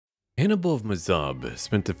Hannibal of Mazab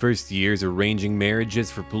spent the first years arranging marriages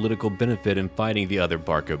for political benefit and fighting the other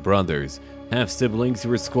Barca brothers, half-siblings who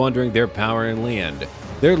were squandering their power and land.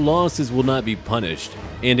 Their losses will not be punished,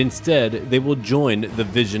 and instead they will join the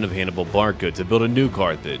vision of Hannibal Barca to build a new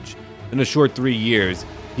Carthage. In a short 3 years,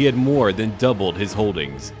 he had more than doubled his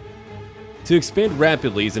holdings. To expand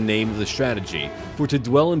rapidly is the name of the strategy, for to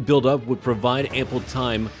dwell and build up would provide ample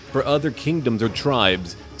time for other kingdoms or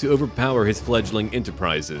tribes to overpower his fledgling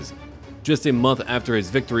enterprises. Just a month after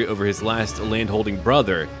his victory over his last landholding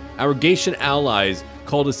brother, our Gaetian allies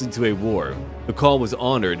called us into a war. The call was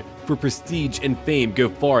honored, for prestige and fame go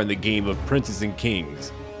far in the game of princes and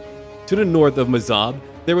kings. To the north of Mazab,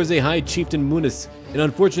 there was a high chieftain Munis, an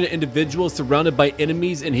unfortunate individual surrounded by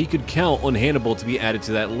enemies, and he could count on Hannibal to be added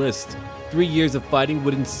to that list. 3 years of fighting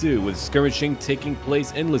would ensue, with skirmishing taking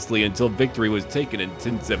place endlessly until victory was taken in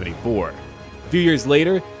 1074. A few years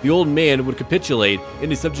later, the old man would capitulate in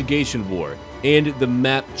a subjugation war, and the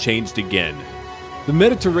map changed again. The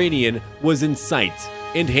Mediterranean was in sight,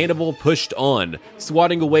 and Hannibal pushed on,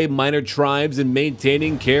 swatting away minor tribes and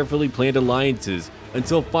maintaining carefully planned alliances,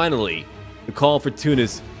 until finally, the call for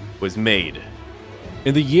Tunis was made.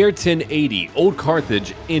 In the year 1080, Old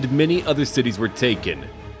Carthage and many other cities were taken.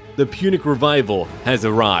 The Punic revival has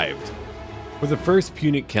arrived. For the first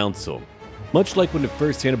Punic Council, much like when the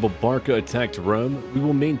first Hannibal Barca attacked Rome, we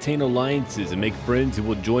will maintain alliances and make friends who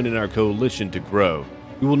will join in our coalition to grow.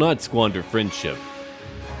 We will not squander friendship.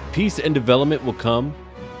 Peace and development will come,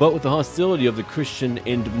 but with the hostility of the Christian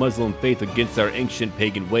and Muslim faith against our ancient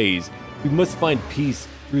pagan ways, we must find peace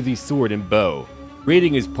through the sword and bow.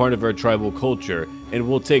 Raiding is part of our tribal culture, and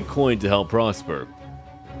will take coin to help prosper.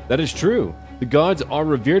 That is true. The gods are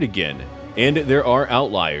revered again, and there are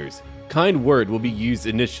outliers. Kind word will be used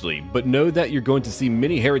initially, but know that you're going to see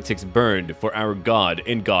many heretics burned for our god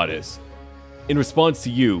and goddess. In response to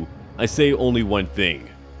you, I say only one thing: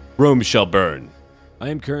 Rome shall burn. I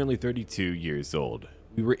am currently 32 years old.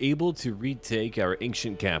 We were able to retake our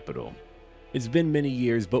ancient capital. It's been many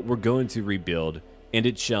years, but we're going to rebuild, and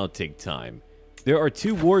it shall take time. There are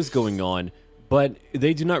 2 wars going on, but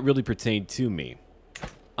they do not really pertain to me.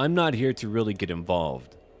 I'm not here to really get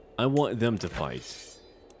involved. I want them to fight.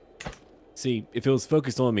 See, if it was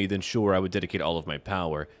focused on me, then sure, I would dedicate all of my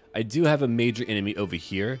power. I do have a major enemy over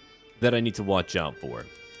here that I need to watch out for.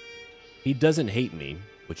 He doesn't hate me,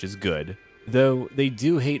 which is good, though they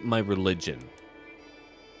do hate my religion.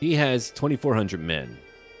 He has 2,400 men,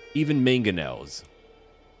 even mangonels.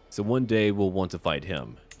 So one day we'll want to fight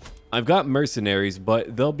him. I've got mercenaries,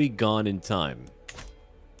 but they'll be gone in time.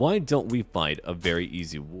 Why don't we fight a very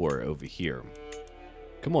easy war over here?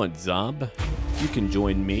 Come on, Zob. You can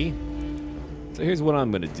join me. So here's what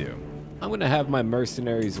I'm going to do. I'm going to have my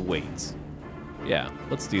mercenaries wait. Yeah,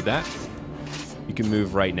 let's do that. You can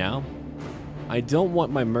move right now. I don't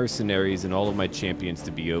want my mercenaries and all of my champions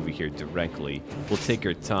to be over here directly. We'll take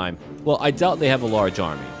our time. Well, I doubt they have a large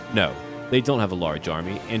army. No, they don't have a large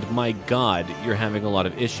army. And my god, you're having a lot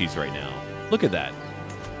of issues right now. Look at that.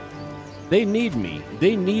 They need me.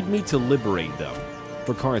 They need me to liberate them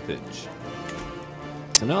for Carthage.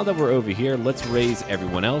 So now that we're over here, let's raise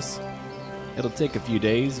everyone else. It'll take a few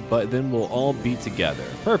days, but then we'll all be together.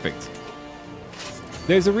 Perfect.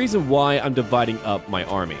 There's a reason why I'm dividing up my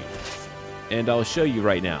army, and I'll show you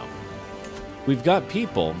right now. We've got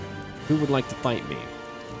people who would like to fight me.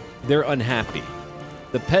 They're unhappy.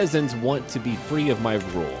 The peasants want to be free of my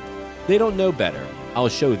rule. They don't know better. I'll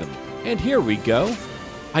show them. And here we go.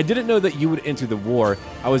 I didn't know that you would enter the war.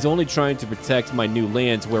 I was only trying to protect my new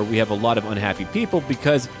lands where we have a lot of unhappy people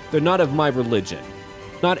because they're not of my religion.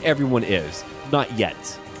 Not everyone is. Not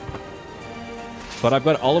yet. But I've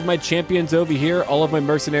got all of my champions over here, all of my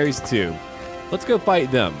mercenaries too. Let's go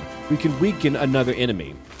fight them. We can weaken another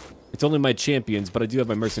enemy. It's only my champions, but I do have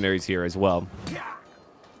my mercenaries here as well.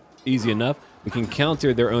 Easy enough. We can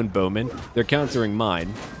counter their own bowmen. They're countering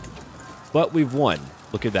mine. But we've won.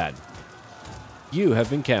 Look at that. You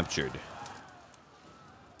have been captured.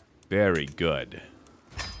 Very good.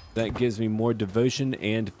 That gives me more devotion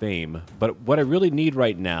and fame. But what I really need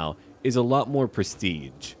right now is a lot more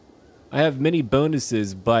prestige. I have many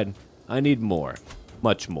bonuses, but I need more.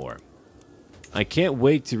 Much more. I can't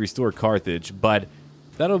wait to restore Carthage, but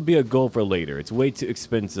that'll be a goal for later. It's way too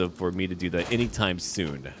expensive for me to do that anytime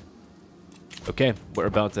soon. Okay, we're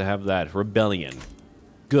about to have that rebellion.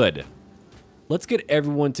 Good. Let's get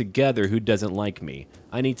everyone together who doesn't like me.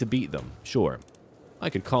 I need to beat them, sure. I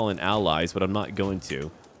could call in allies, but I'm not going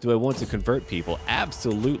to. Do I want to convert people?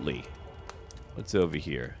 Absolutely. What's over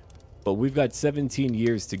here? But we've got 17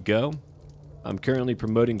 years to go. I'm currently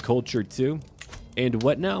promoting culture too. And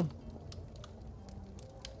what now?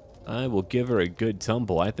 I will give her a good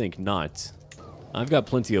tumble. I think not. I've got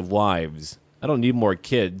plenty of wives. I don't need more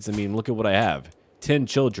kids. I mean, look at what I have. 10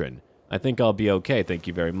 children. I think I'll be okay, thank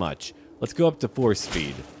you very much. Let's go up to 4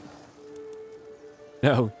 speed.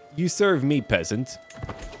 No, you serve me, peasant.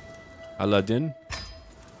 Aladdin,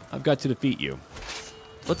 I've got to defeat you.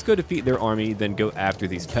 Let's go defeat their army, then go after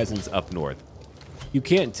these peasants up north. You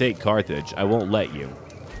can't take Carthage. I won't let you.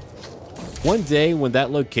 One day, when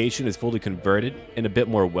that location is fully converted and a bit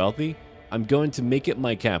more wealthy, I'm going to make it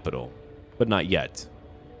my capital. But not yet.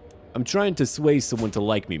 I'm trying to sway someone to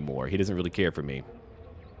like me more. He doesn't really care for me.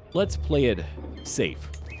 Let's play it safe.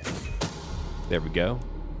 There we go.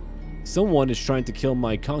 Someone is trying to kill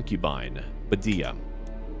my concubine, Badia.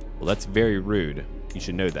 Well, that's very rude. You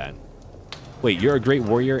should know that. Wait, you're a great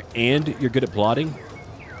warrior and you're good at plotting?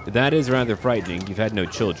 That is rather frightening. You've had no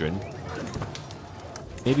children.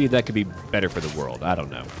 Maybe that could be better for the world. I don't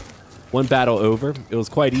know. One battle over. It was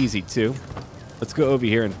quite easy, too. Let's go over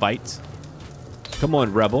here and fight. Come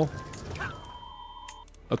on, rebel.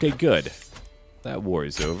 Okay, good. That war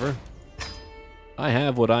is over. I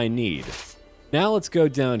have what I need. Now let's go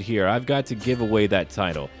down here. I've got to give away that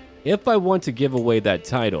title. If I want to give away that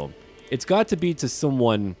title, it's got to be to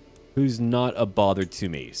someone who's not a bother to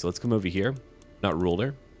me. So let's come over here. Not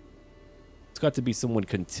ruler. It's got to be someone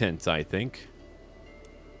content, I think.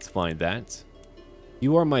 Let's find that.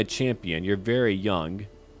 You are my champion. You're very young.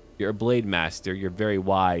 You're a blade master. You're very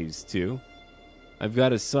wise, too. I've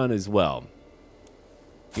got a son as well.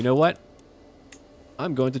 You know what?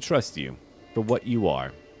 I'm going to trust you for what you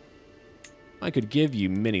are. I could give you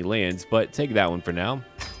many lands, but take that one for now.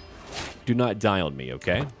 Do not die on me,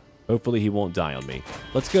 okay? Hopefully he won't die on me.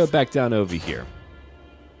 Let's go back down over here.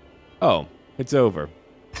 Oh, it's over.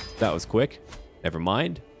 That was quick. Never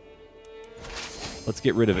mind. Let's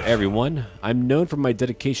get rid of everyone. I'm known for my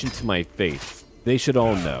dedication to my faith. They should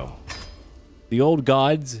all know. The old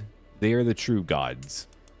gods, they are the true gods.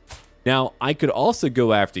 Now, I could also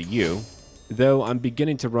go after you, though I'm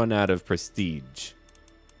beginning to run out of prestige.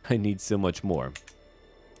 I need so much more.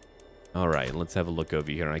 Alright, let's have a look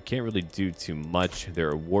over here. I can't really do too much. There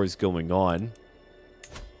are wars going on.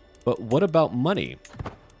 But what about money?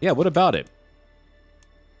 Yeah, what about it?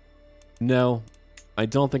 No, I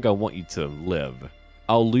don't think I want you to live.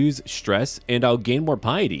 I'll lose stress and I'll gain more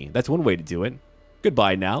piety. That's one way to do it.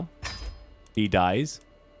 Goodbye now. He dies.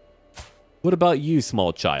 What about you,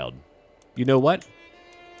 small child? You know what?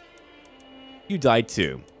 You die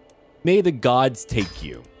too. May the gods take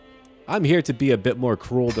you. I'm here to be a bit more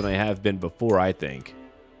cruel than I have been before, I think.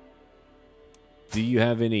 Do you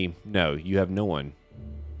have any? No, you have no one.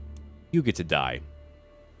 You get to die.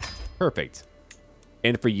 Perfect.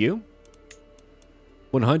 And for you?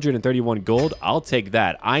 131 gold. I'll take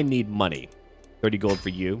that. I need money. 30 gold for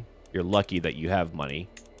you. You're lucky that you have money.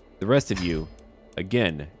 The rest of you,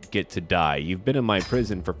 again, get to die. You've been in my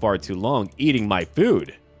prison for far too long, eating my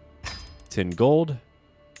food. 10 gold.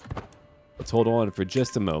 Let's hold on for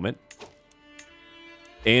just a moment.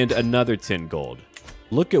 And another 10 gold.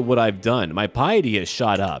 Look at what I've done. My piety has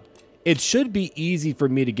shot up. It should be easy for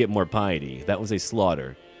me to get more piety. That was a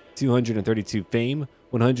slaughter. 232 fame,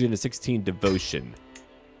 116 devotion.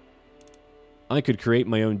 I could create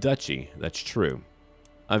my own duchy. That's true.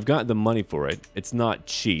 I've got the money for it. It's not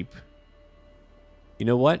cheap. You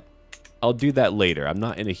know what? I'll do that later. I'm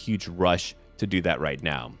not in a huge rush to do that right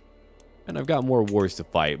now. And I've got more wars to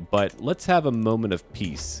fight, but let's have a moment of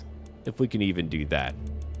peace, if we can even do that.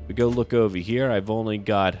 We go look over here. I've only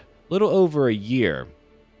got a little over a year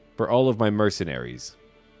for all of my mercenaries.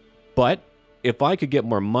 But if I could get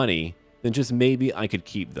more money, then just maybe I could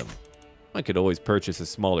keep them. I could always purchase a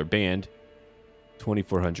smaller band.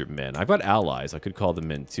 2,400 men. I've got allies. I could call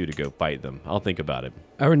them in too to go fight them. I'll think about it.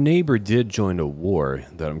 Our neighbor did join a war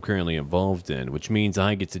that I'm currently involved in, which means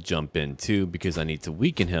I get to jump in too because I need to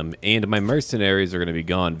weaken him, and my mercenaries are going to be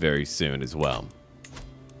gone very soon as well.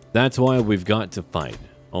 That's why we've got to fight.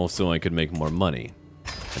 Also, I could make more money.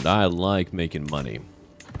 And I like making money.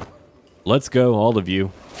 Let's go, all of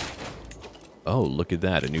you. Oh, look at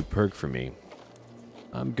that. A new perk for me.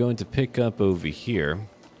 I'm going to pick up over here.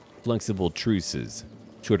 Flexible truces.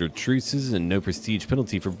 Shorter truces and no prestige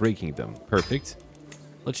penalty for breaking them. Perfect.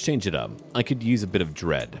 Let's change it up. I could use a bit of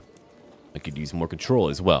dread. I could use more control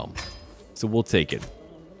as well. So we'll take it.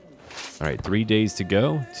 Alright, 3 days to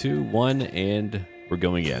go. 2, 1, and we're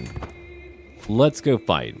going in. Let's go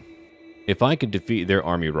fight. If I could defeat their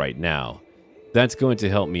army right now, that's going to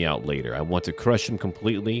help me out later. I want to crush him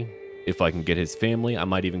completely. If I can get his family, I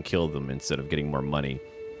might even kill them instead of getting more money.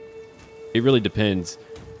 It really depends.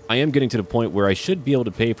 I am getting to the point where I should be able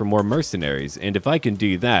to pay for more mercenaries, and if I can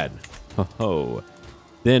do that, ho-ho,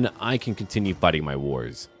 then I can continue fighting my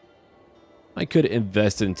wars. I could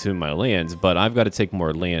invest into my lands, but I've got to take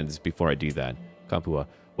more lands before I do that. Capua.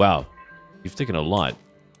 Wow, you've taken a lot.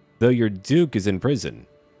 Though your duke is in prison.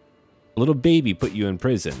 A little baby put you in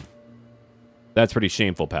prison. That's pretty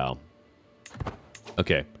shameful, pal.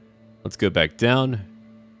 Okay, let's go back down.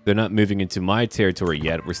 They're not moving into my territory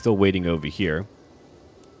yet. We're still waiting over here.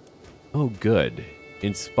 Oh, good.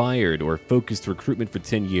 Inspired or focused recruitment for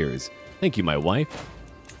 10 years. Thank you, my wife.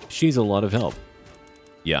 She's a lot of help.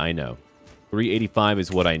 Yeah, I know. 385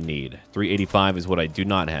 is what I need. 385 is what I do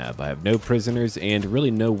not have. I have no prisoners and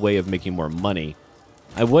really no way of making more money.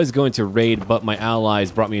 I was going to raid, but my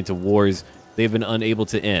allies brought me into wars they've been unable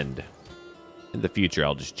to end. In the future,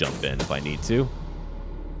 I'll just jump in if I need to.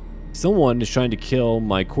 Someone is trying to kill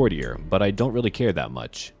my courtier, but I don't really care that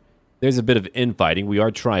much. There's a bit of infighting. We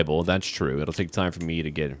are tribal, that's true. It'll take time for me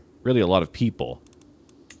to get really a lot of people.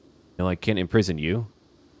 No, I can't imprison you.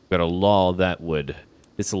 Got a law that would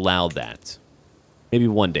disallow that. Maybe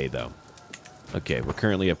one day, though. Okay, we're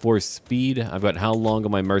currently at 4 speed. I've got how long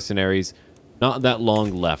on my mercenaries? Not that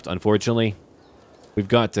long left, unfortunately. We've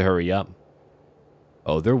got to hurry up.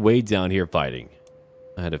 Oh, they're way down here fighting.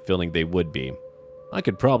 I had a feeling they would be. I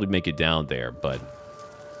could probably make it down there, but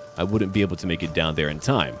I wouldn't be able to make it down there in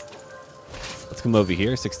time. Let's come over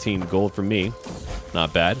here. 16 gold for me.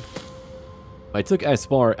 Not bad. I took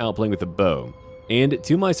Aspar out playing with a bow, and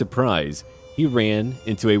to my surprise, he ran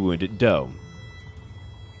into a wounded doe.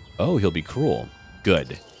 Oh, he'll be cruel.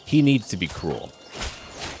 Good. He needs to be cruel.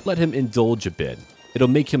 Let him indulge a bit. It'll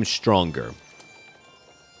make him stronger.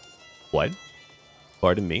 What?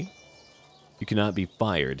 Pardon me? You cannot be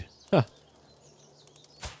fired. Huh.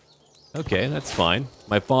 Okay, that's fine.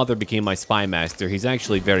 My father became my spy master. He's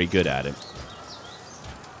actually very good at it.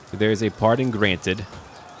 There's a pardon granted.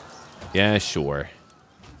 Yeah, sure.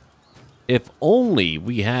 If only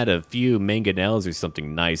we had a few mangonels or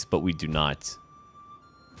something nice, but we do not.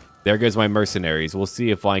 There goes my mercenaries. We'll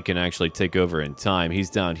see if I can actually take over in time.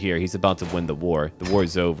 He's down here. He's about to win the war. The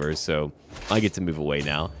war's over, so I get to move away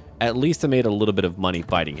now. At least I made a little bit of money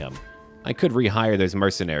fighting him. I could rehire those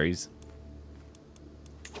mercenaries.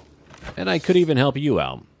 And I could even help you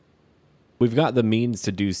out. We've got the means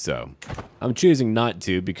to do so. I'm choosing not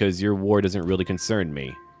to because your war doesn't really concern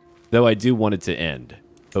me. Though I do want it to end.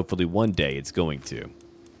 Hopefully one day it's going to.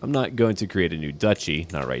 I'm not going to create a new duchy,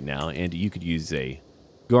 not right now, and you could use a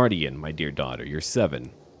guardian, my dear daughter. You're 7.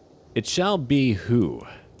 It shall be who?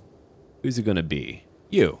 Who's it gonna be?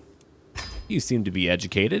 You. You seem to be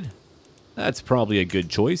educated. That's probably a good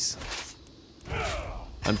choice.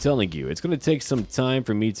 I'm telling you, it's gonna take some time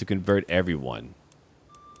for me to convert everyone.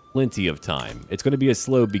 Plenty of time. It's gonna be a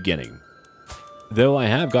slow beginning. Though I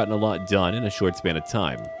have gotten a lot done in a short span of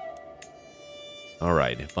time.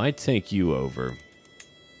 Alright, if I take you over,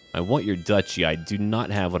 I want your duchy. I do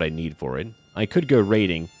not have what I need for it. I could go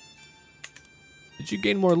raiding. Did you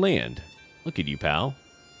gain more land? Look at you, pal.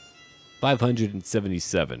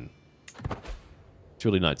 577. It's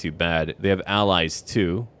really not too bad. They have allies,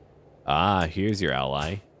 too. Ah, here's your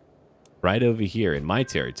ally. Right over here in my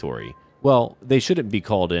territory. Well, they shouldn't be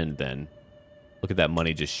called in, then. Look at that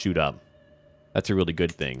money just shoot up. That's a really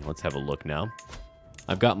good thing. Let's have a look now.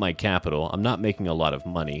 I've got my capital. I'm not making a lot of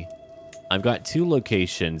money. I've got 2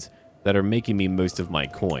 locations that are making me most of my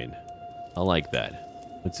coin. I like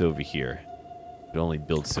that. What's over here? It only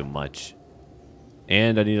builds so much.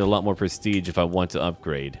 And I need a lot more prestige if I want to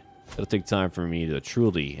upgrade. It'll take time for me to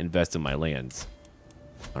truly invest in my lands.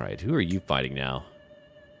 Alright, who are you fighting now?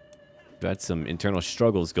 Got some internal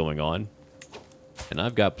struggles going on. And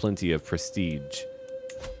I've got plenty of prestige.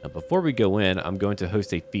 Now, before we go in, I'm going to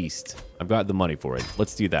host a feast. I've got the money for it.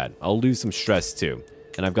 Let's do that. I'll lose some stress, too.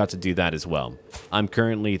 And I've got to do that as well. I'm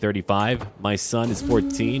currently 35. My son is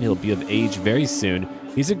 14. He'll be of age very soon.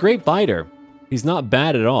 He's a great fighter. He's not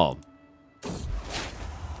bad at all.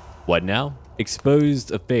 What now?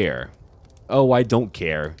 Exposed affair. Oh, I don't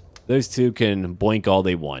care. Those 2 can boink all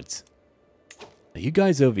they want. Now, you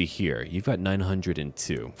guys over here, you've got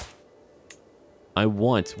 902. I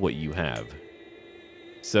want what you have.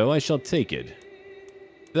 So I shall take it.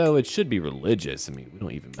 Though it should be religious. I mean, we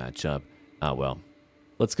don't even match up. Ah, well.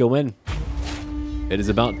 Let's go in. It is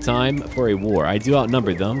about time for a war. I do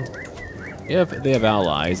outnumber them. If they have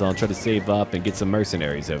allies, I'll try to save up and get some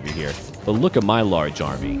mercenaries over here. But look at my large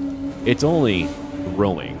army. It's only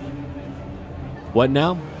growing. What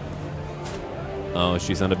now? Oh,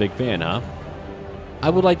 she's not a big fan, huh?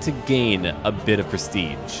 I would like to gain a bit of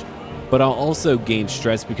prestige. But I'll also gain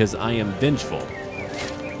stress because I am vengeful.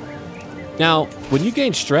 Now, when you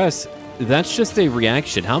gain stress, that's just a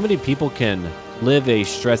reaction. How many people can live a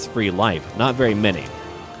stress-free life? Not very many.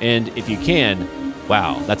 And if you can,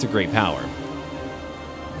 wow, that's a great power.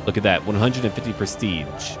 Look at that, 150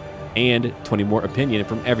 prestige and 20 more opinion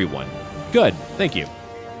from everyone. Good, thank you.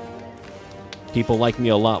 People like me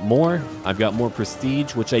a lot more. I've got more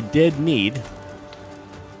prestige, which I did need.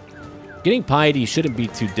 Getting piety shouldn't be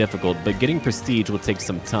too difficult, but getting prestige will take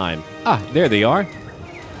some time. Ah, there they are.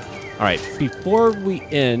 All right, before we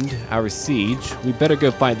end our siege, we better go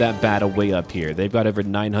fight that battle way up here. They've got over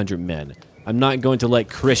 900 men. I'm not going to let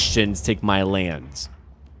Christians take my lands.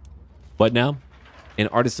 What now? An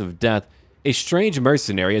artist of death. A strange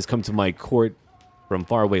mercenary has come to my court from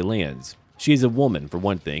faraway lands. She is a woman, for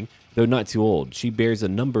one thing, though not too old. She bears a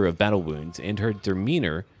number of battle wounds, and her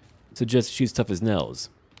demeanor suggests she's tough as nails.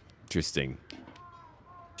 Interesting.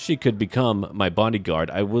 She could become my bodyguard.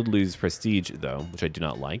 I would lose prestige, though, which I do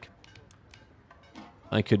not like.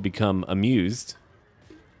 I could become amused.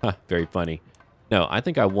 Huh, very funny. No, I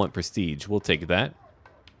think I want prestige. We'll take that.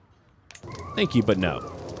 Thank you, but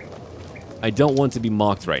no. I don't want to be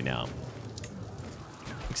mocked right now.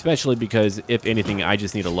 Especially because, if anything, I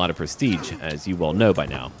just need a lot of prestige, as you well know by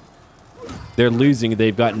now. They're losing.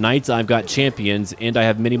 They've got knights, I've got champions, and I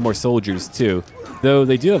have many more soldiers, too. Though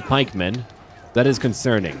they do have pikemen. That is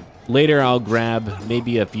concerning. Later, I'll grab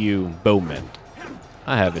maybe a few bowmen.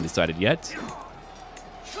 I haven't decided yet.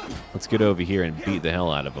 Let's get over here and beat the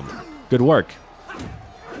hell out of them. Good work.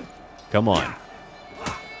 Come on.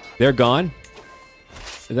 They're gone.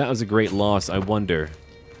 That was a great loss. I wonder,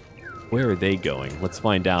 where are they going? Let's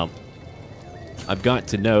find out. I've got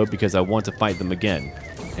to know because I want to fight them again.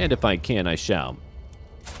 And if I can, I shall.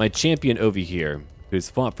 My champion over here, who's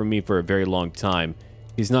fought for me for a very long time,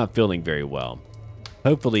 he's not feeling very well.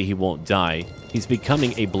 Hopefully he won't die. He's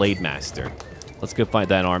becoming a blade master. Let's go fight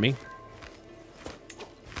that army.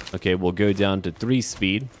 Okay, we'll go down to 3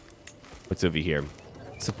 speed. What's over here?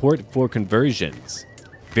 Support for conversions.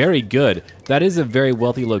 Very good. That is a very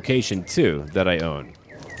wealthy location, too, that I own.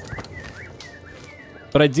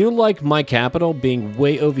 But I do like my capital being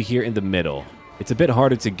way over here in the middle. It's a bit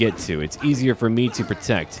harder to get to. It's easier for me to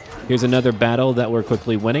protect. Here's another battle that we're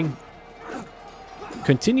quickly winning.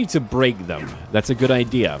 Continue to break them. That's a good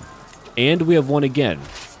idea. And we have won again.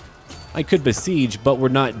 I could besiege, but we're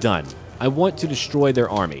not done. I want to destroy their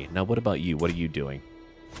army. Now, what about you? What are you doing?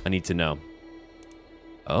 I need to know.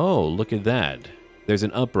 Oh, look at that. There's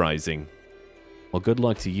an uprising. Well, good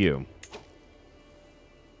luck to you.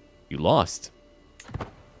 You lost.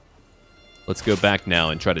 Let's go back now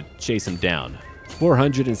and try to chase them down.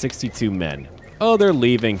 462 men. Oh, they're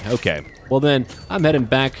leaving. Okay. Well then, I'm heading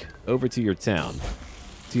back over to your town.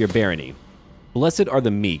 To your barony. Blessed are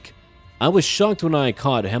the meek. I was shocked when I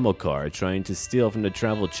caught Hamilcar trying to steal from the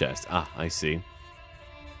travel chest. Ah, I see.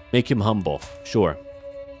 Make him humble. Sure.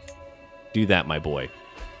 Do that, my boy.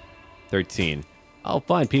 13. I'll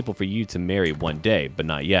find people for you to marry one day, but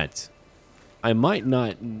not yet. I might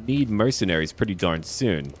not need mercenaries pretty darn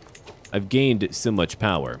soon. I've gained so much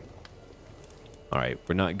power. Alright,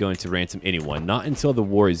 we're not going to ransom anyone. Not until the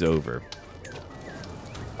war is over.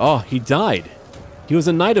 Oh, he died. He was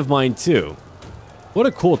a knight of mine, too. What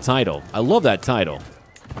a cool title. I love that title.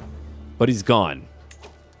 But he's gone.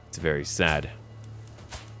 It's very sad.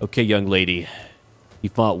 Okay, young lady. He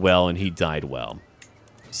fought well and he died well.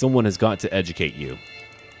 Someone has got to educate you.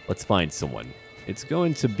 Let's find someone. It's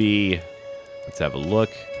going to be... Let's have a look.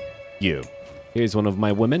 You. Here's one of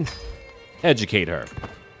my women. Educate her.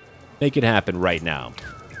 Make it happen right now.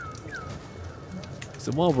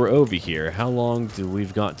 So while we're over here, how long do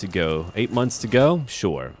we've got to go? 8 months to go?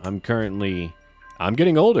 Sure. I'm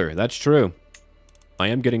getting older. That's true. I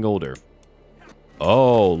am getting older.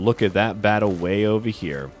 Oh, look at that battle way over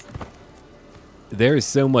here. There is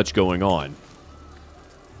so much going on.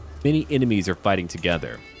 Many enemies are fighting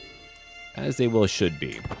together. As they well should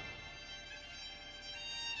be.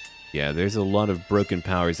 Yeah, there's a lot of broken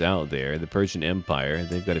powers out there. The Persian Empire,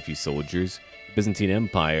 they've got a few soldiers. The Byzantine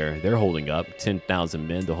Empire, they're holding up. 10,000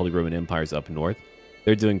 men. The Holy Roman Empire's up north.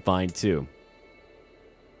 They're doing fine too.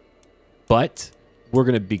 But we're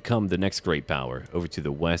going to become the next great power. Over to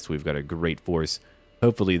the west, we've got a great force.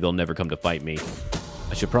 Hopefully, they'll never come to fight me.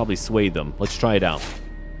 I should probably sway them. Let's try it out.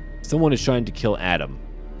 Someone is trying to kill Adam.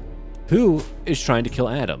 Who is trying to kill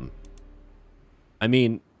Adam? I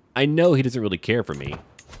mean, I know he doesn't really care for me.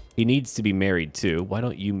 He needs to be married too. Why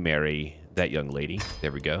don't you marry that young lady?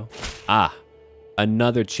 There we go. Ah,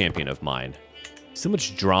 another champion of mine. So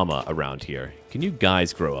much drama around here. Can you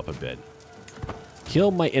guys grow up a bit?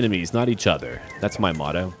 Kill my enemies, not each other. That's my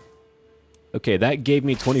motto. Okay, that gave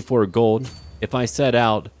me 24 gold. If I set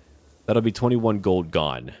out, that'll be 21 gold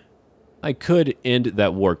gone. I could end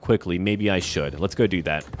that war quickly. Maybe I should. Let's go do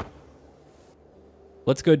that.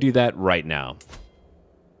 Let's go do that right now.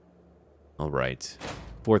 All right.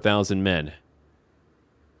 4,000 men.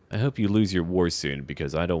 I hope you lose your war soon,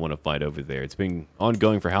 because I don't want to fight over there. It's been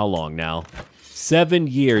ongoing for how long now? 7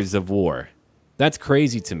 years of war. That's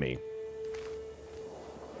crazy to me.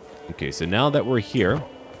 Okay, so now that we're here,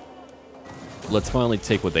 let's finally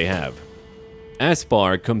take what they have.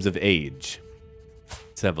 Aspar comes of age.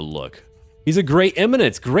 Let's have a look. He's a great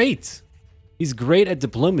eminence. Great. He's great at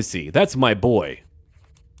diplomacy. That's my boy.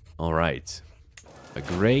 All right. A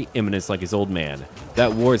great eminence like his old man.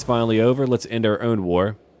 That war is finally over. Let's end our own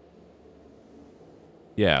war.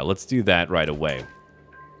 Yeah, let's do that right away.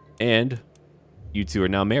 And you two are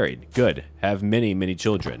now married. Good. Have many, many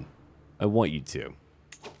children. I want you to.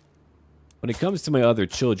 When it comes to my other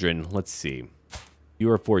children, let's see.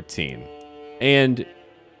 You are 14. And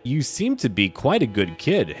you seem to be quite a good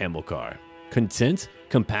kid, Hamilcar. Content,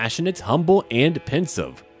 compassionate, humble, and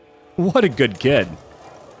pensive. What a good kid.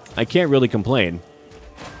 I can't really complain.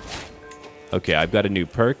 Okay, I've got a new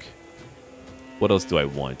perk. What else do I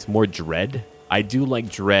want? More dread? I do like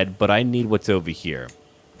dread, but I need what's over here.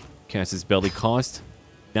 Cass's belly cost,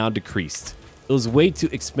 now decreased. It was way too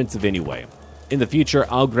expensive anyway. In the future,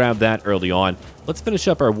 I'll grab that early on. Let's finish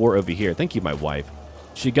up our war over here. Thank you, my wife.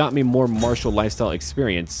 She got me more martial lifestyle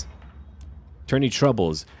experience. Tourney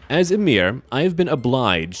troubles. As Emir, I have been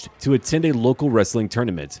obliged to attend a local wrestling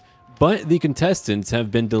tournament, but the contestants have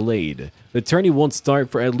been delayed. The tourney won't start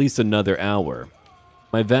for at least another hour.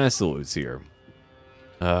 My vassal is here.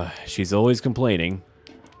 She's always complaining.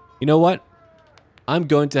 You know what? I'm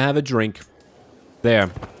going to have a drink. There.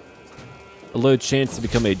 A low chance to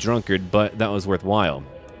become a drunkard, but that was worthwhile.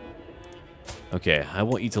 Okay, I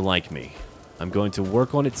want you to like me. I'm going to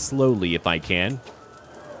work on it slowly if I can.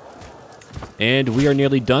 And we are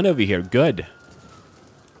nearly done over here. Good.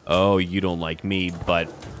 Oh, you don't like me,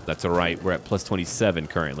 but that's all right. We're at plus 27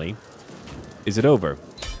 currently. Is it over?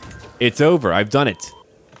 It's over. I've done it.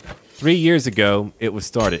 3 years ago, it was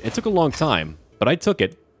started. It took a long time, but I took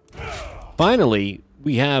it. Finally,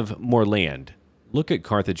 we have more land. Look at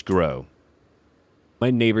Carthage grow. My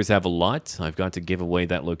neighbors have a lot. I've got to give away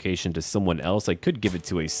that location to someone else. I could give it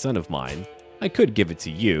to a son of mine. I could give it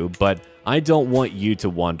to you, but I don't want you to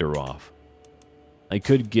wander off. I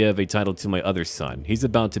could give a title to my other son. He's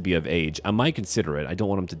about to be of age. I might consider it. I don't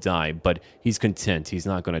want him to die, but he's content. He's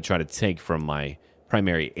not going to try to take from my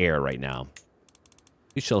primary heir right now.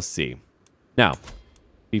 We shall see. Now,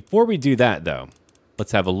 before we do that, though,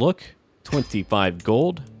 let's have a look. 25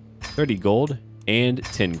 gold, 30 gold, and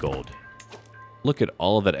 10 gold. Look at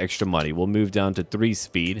all of that extra money. We'll move down to 3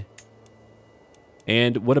 speed.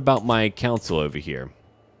 And what about my council over here?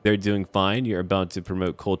 They're doing fine. You're about to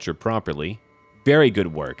promote culture properly. Very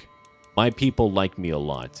good work. My people like me a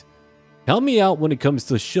lot. Help me out when it comes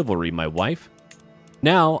to chivalry, my wife.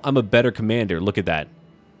 Now I'm a better commander. Look at that.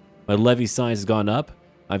 My levy size has gone up.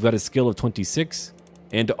 I've got a skill of 26.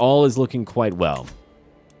 And all is looking quite well.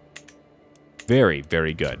 Very,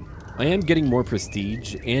 very good. I am getting more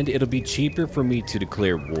prestige, and it'll be cheaper for me to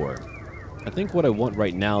declare war. I think what I want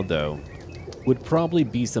right now, though, would probably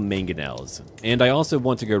be some mangonels. And I also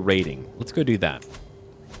want to go raiding. Let's go do that.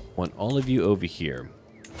 Want all of you over here.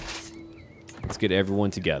 Let's get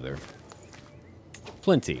everyone together.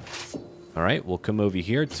 Plenty. All right, we'll come over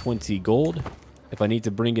here. 20 gold. If I need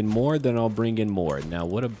to bring in more, then I'll bring in more. Now,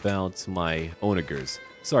 what about my onagers?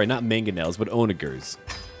 Sorry, not mangonels, but onagers.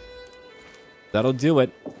 That'll do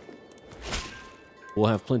it. We'll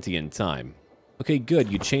have plenty in time. Okay, good.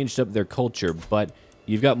 You changed up their culture, but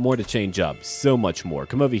you've got more to change up. So much more.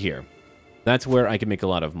 Come over here. That's where I can make a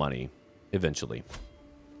lot of money. Eventually.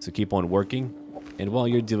 So keep on working. And while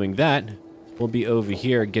you're doing that, we'll be over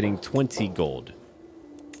here getting 20 gold.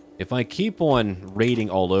 If I keep on raiding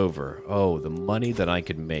all over, oh, the money that I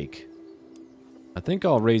could make. I think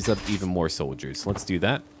I'll raise up even more soldiers. Let's do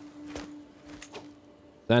that.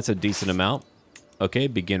 That's a decent amount. Okay,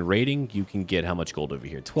 begin raiding. You can get how much gold over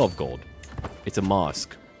here? 12 gold. It's a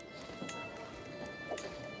mosque.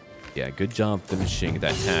 Yeah, good job finishing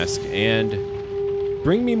that task. And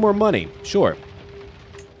bring me more money. Sure.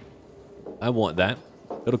 I want that.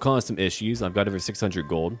 It'll cause some issues. I've got over 600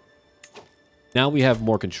 gold. Now we have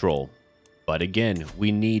more control. But again,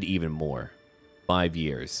 we need even more. 5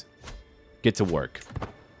 years. Get to work.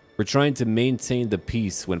 We're trying to maintain the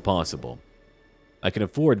peace when possible. I can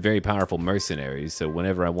afford very powerful mercenaries, so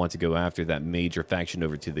whenever I want to go after that major faction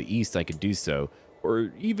over to the east, I could do so.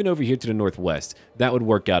 Or even over here to the northwest. That would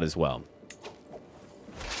work out as well.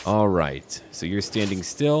 Alright, so you're standing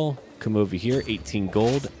still. Come over here, 18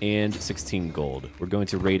 gold and 16 gold. We're going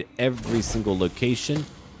to raid every single location.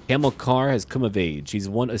 Hamilcar has come of age. He's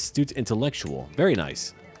one astute intellectual. Very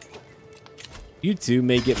nice. You two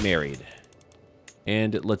may get married.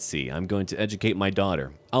 And let's see. I'm going to educate my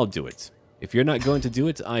daughter. I'll do it. If you're not going to do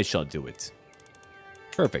it, I shall do it.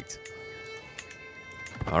 Perfect.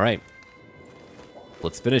 All right.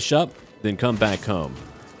 Let's finish up, then come back home.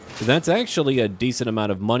 That's actually a decent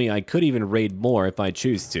amount of money. I could even raid more if I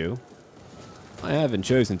choose to. I haven't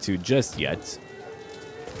chosen to just yet.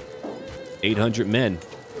 800 men.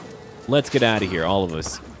 Let's get out of here, all of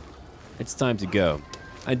us. It's time to go.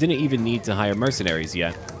 I didn't even need to hire mercenaries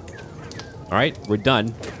yet. All right, we're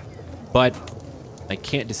done. But I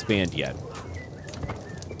can't disband yet.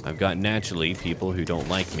 I've got naturally people who don't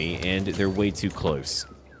like me, and they're way too close.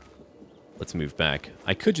 Let's move back.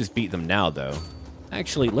 I could just beat them now, though.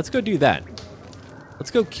 Actually, let's go do that.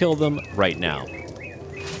 Let's go kill them right now.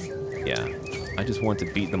 Yeah, I just want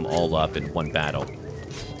to beat them all up in one battle.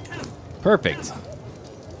 Perfect.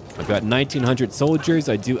 I've got 1,900 soldiers.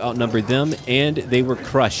 I do outnumber them, and they were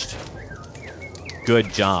crushed.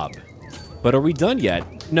 Good job. But are we done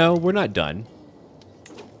yet? No, we're not done.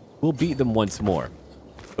 We'll beat them once more.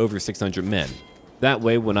 Over 600 men. That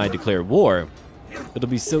way, when I declare war, it'll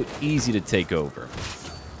be so easy to take over.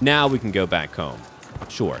 Now we can go back home.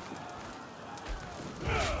 Sure.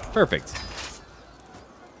 Perfect.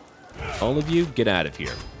 All of you, get out of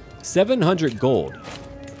here. 700 gold.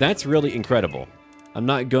 That's really incredible. I'm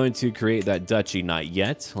not going to create that duchy, not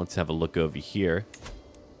yet. Let's have a look over here.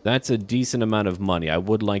 That's a decent amount of money. I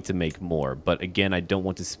would like to make more, but again, I don't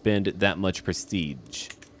want to spend that much prestige.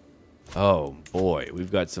 Oh boy,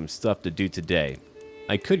 we've got some stuff to do today.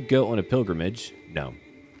 I could go on a pilgrimage. No.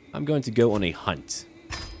 I'm going to go on a hunt.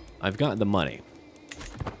 I've got the money.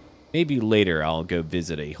 Maybe later I'll go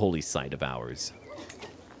visit a holy site of ours.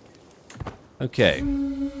 Okay.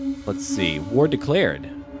 Let's see. War declared.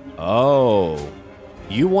 Oh.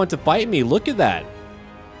 You want to fight me? Look at that.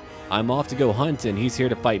 I'm off to go hunt and he's here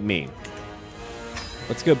to fight me.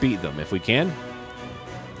 Let's go beat them if we can.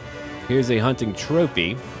 Here's a hunting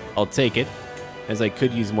trophy. I'll take it, as I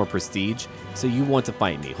could use more prestige. So you want to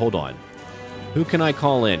fight me. Hold on. Who can I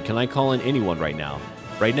call in? Can I call in anyone right now?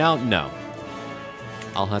 Right now, no.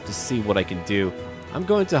 I'll have to see what I can do. I'm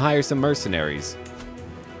going to hire some mercenaries.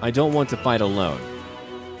 I don't want to fight alone.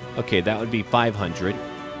 Okay, that would be 500.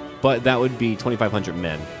 But that would be 2,500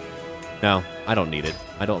 men. No, I don't need it.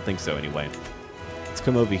 I don't think so anyway. Let's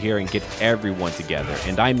come over here and get everyone together.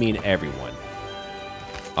 And I mean everyone.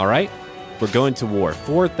 All right? We're going to war.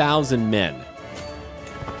 4,000 men.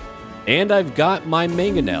 And I've got my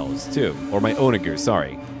mangonels, too. Or my onagers,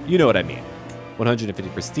 sorry. You know what I mean. 150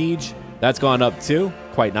 prestige. That's gone up, too.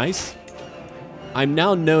 Quite nice. I'm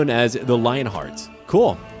now known as the Lionheart.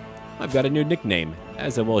 Cool. I've got a new nickname,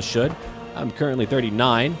 as I well should. I'm currently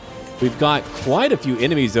 39. We've got quite a few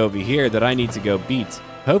enemies over here that I need to go beat.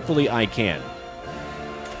 Hopefully I can.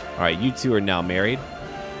 All right, you two are now married.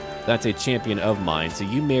 That's a champion of mine, so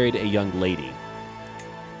you married a young lady.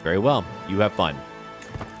 Very well. You have fun.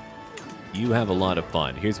 You have a lot of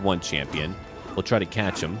fun. Here's one champion. We'll try to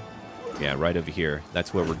catch him. Yeah, right over here.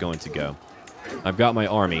 That's where we're going to go. I've got my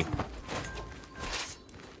army.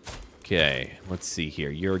 Okay, let's see here.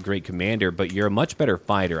 You're a great commander, but you're a much better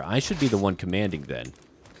fighter. I should be the one commanding then.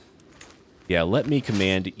 Yeah, let me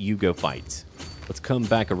command. You go fight. Let's come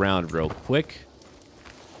back around real quick.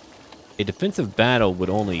 A defensive battle would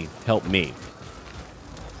only help me.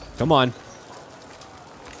 Come on.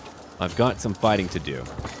 I've got some fighting to do.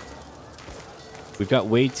 We've got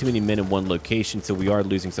way too many men in one location, so we are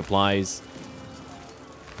losing supplies.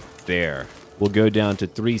 There. We'll go down to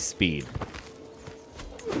 3 speed.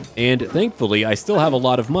 And thankfully, I still have a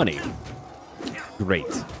lot of money.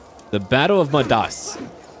 Great. The Battle of Madas.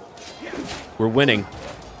 We're winning.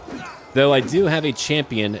 Though I do have a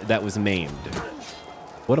champion that was maimed.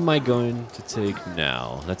 What am I going to take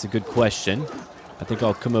now? That's a good question. I think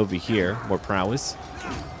I'll come over here. More prowess.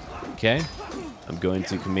 Okay. I'm going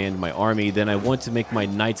to command my army. Then I want to make my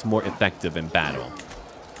knights more effective in battle.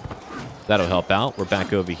 That'll help out. We're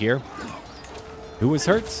back over here. Who was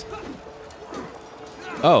hurt?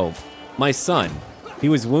 Oh, my son. He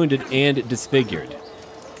was wounded and disfigured.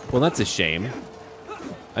 Well, that's a shame.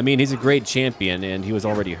 I mean, he's a great champion, and he was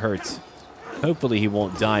already hurt. Hopefully he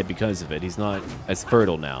won't die because of it. He's not as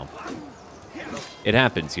fertile now. It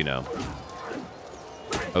happens, you know.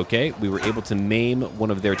 Okay, we were able to maim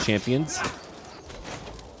one of their champions.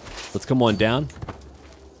 Let's come on down.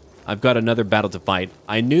 I've got another battle to fight.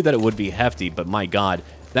 I knew that it would be hefty, but my god,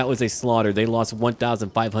 that was a slaughter. They lost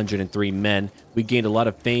 1,503 men. We gained a lot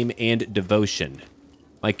of fame and devotion.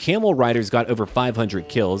 My camel riders got over 500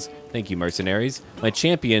 kills. Thank you, mercenaries. My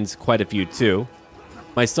champions, quite a few too.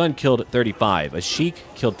 My son killed 35. A sheik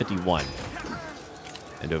killed 51.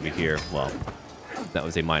 And over here, well, that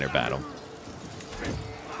was a minor battle.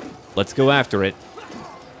 Let's go after it.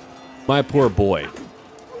 My poor boy.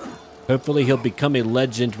 Hopefully he'll become a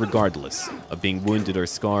legend regardless of being wounded or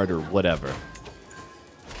scarred or whatever.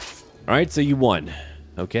 Alright, so you won.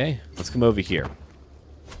 Okay, let's come over here.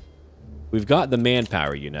 We've got the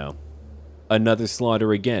manpower, you know. Another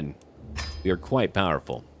slaughter again. We are quite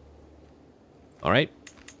powerful. Alright.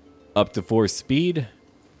 Up to 4 speed.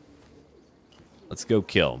 Let's go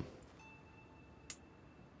kill.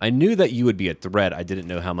 I knew that you would be a threat. I didn't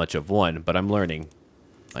know how much of one, but I'm learning.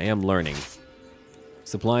 I am learning.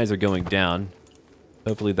 Supplies are going down.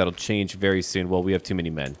 Hopefully that'll change very soon. Well, we have too many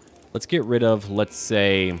men. Let's get rid of, let's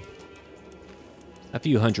say, a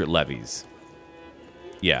few hundred levies.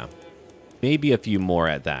 Yeah. Maybe a few more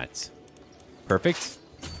at that. Perfect.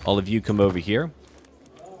 All of you come over here.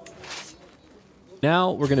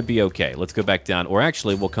 Now we're going to be okay. Let's go back down. Or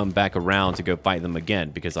actually, we'll come back around to go fight them again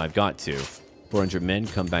because I've got to. 400 men,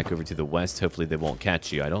 come back over to the west. Hopefully they won't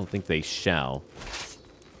catch you. I don't think they shall.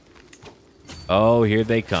 Oh, here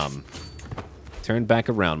they come. Turn back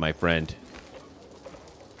around, my friend.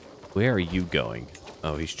 Where are you going?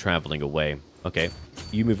 Oh, he's traveling away. Okay,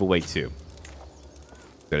 you move away too.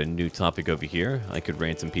 Got a new topic over here. I could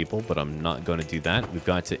ransom people, but I'm not going to do that. We've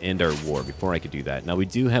got to end our war before I could do that. Now, we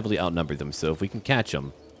do heavily outnumber them, so if we can catch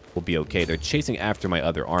them, we'll be okay. They're chasing after my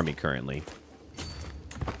other army currently.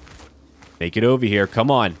 Make it over here. Come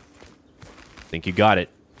on. Think you got it.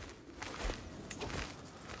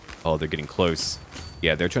 Oh, they're getting close.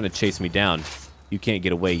 Yeah, they're trying to chase me down. You can't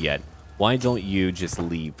get away yet. Why don't you just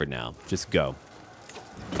leave for now? Just go.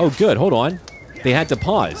 Oh, good. Hold on. They had to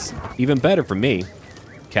pause. Even better for me.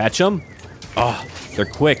 Catch them? Oh, they're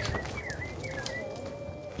quick.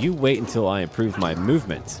 You wait until I improve my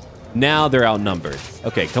movement. Now they're outnumbered.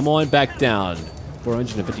 Okay, come on back down.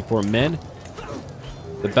 454 men.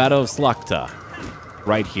 The Battle of Slakta.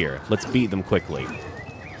 Right here. Let's beat them quickly.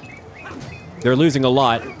 They're losing a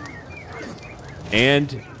lot.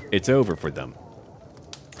 And it's over for them.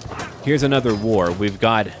 Here's another war. We've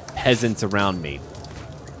got peasants around me.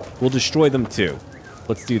 We'll destroy them too.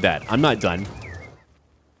 Let's do that. I'm not done.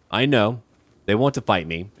 I know. They want to fight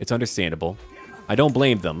me. It's understandable. I don't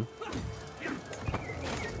blame them.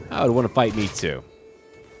 I would want to fight me too.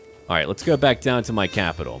 Alright, let's go back down to my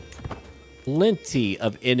capital. Plenty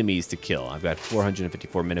of enemies to kill. I've got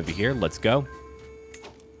 454 men over here. Let's go.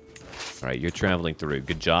 Alright, you're traveling through.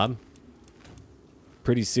 Good job.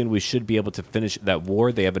 Pretty soon we should be able to finish that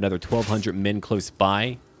war. They have another 1,200 men close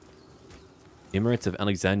by. Emirates of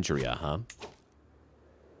Alexandria, huh?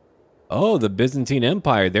 Oh, the Byzantine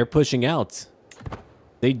Empire. They're pushing out.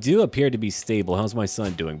 They do appear to be stable. How's my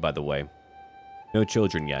son doing, by the way? No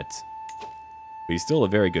children yet. But he's still a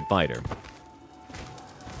very good fighter.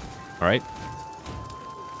 Alright.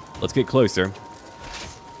 Let's get closer.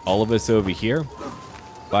 All of us over here.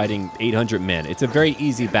 Fighting 800 men. It's a very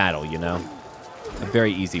easy battle, you know? A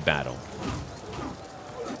very easy battle.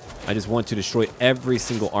 I just want to destroy every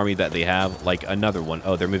single army that they have. Like another one.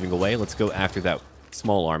 Oh, they're moving away. Let's go after that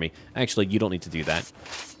small army. Actually, you don't need to do that.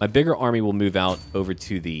 My bigger army will move out over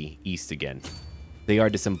to the east again. They are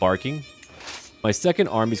disembarking. My second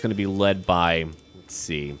army is going to be led by... Let's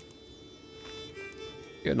see.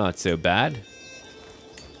 You're not so bad.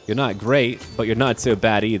 You're not great, but you're not so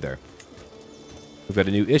bad either. We've got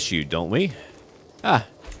a new issue, don't we? Ah.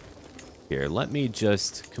 Here, let me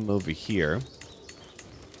just come over here.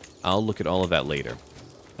 I'll look at all of that later.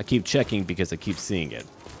 I keep checking because I keep seeing it.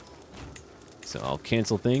 So I'll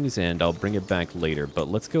cancel things and I'll bring it back later. But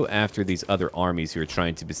let's go after these other armies who are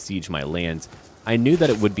trying to besiege my lands. I knew that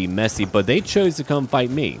it would be messy, but they chose to come fight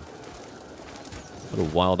me. What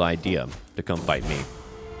a wild idea to come fight me.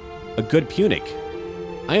 A good Punic.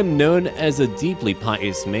 I am known as a deeply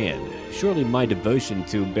pious man. Surely my devotion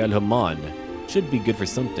to Belhaman should be good for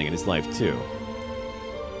something in his life too.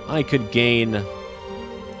 I could gain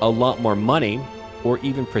a lot more money or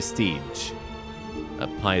even prestige. A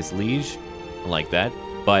pious liege, I like that.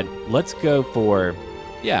 But let's go for,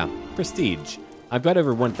 yeah, prestige. I've got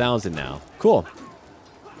over 1,000 now. Cool.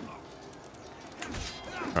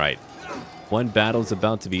 All right. One battle's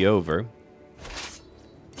about to be over.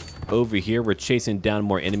 Over here, we're chasing down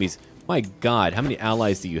more enemies. My God, how many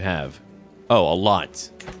allies do you have? Oh, a lot.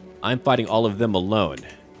 I'm fighting all of them alone.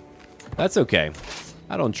 That's okay.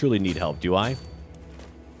 I don't truly need help, do I?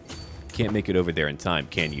 Can't make it over there in time,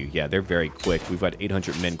 can you? Yeah, they're very quick. We've got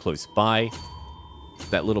 800 men close by.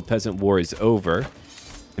 That little peasant war is over.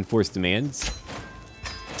 Enforced demands.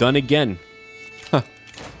 Done again. Huh.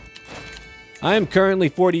 I am currently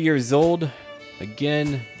 40 years old.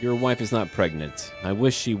 Again, your wife is not pregnant. I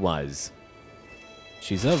wish she was.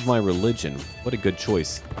 She's of my religion. What a good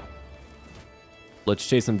choice. Let's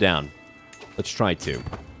chase him down. Let's try to.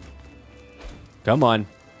 Come on.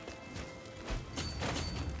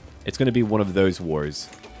 It's going to be one of those wars.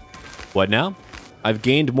 What now? I've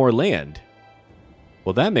gained more land.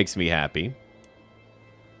 Well, that makes me happy.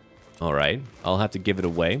 Alright, I'll have to give it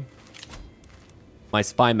away. My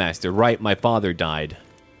spy master. Right, my father died.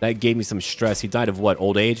 That gave me some stress. He died of what?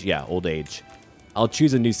 Old age? Yeah, old age. I'll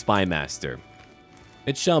choose a new spy master.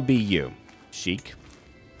 It shall be you, Sheik.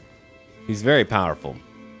 He's very powerful.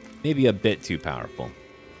 Maybe a bit too powerful.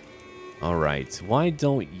 Alright, why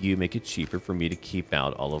don't you make it cheaper for me to keep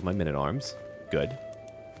out all of my men-at-arms? Good.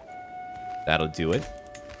 That'll do it.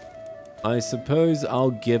 I suppose I'll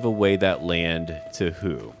give away that land to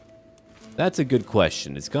who? That's a good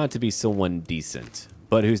question. It's got to be someone decent,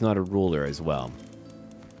 but who's not a ruler as well.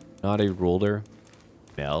 Not a ruler?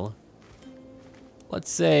 Mel?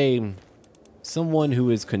 Let's say someone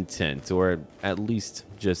who is content, or at least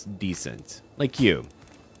just decent. Like you.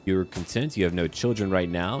 You're content, you have no children right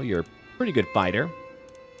now, you're a pretty good fighter.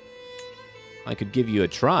 I could give you a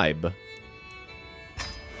tribe.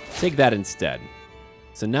 Take that instead.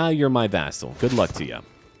 So now you're my vassal. Good luck to you.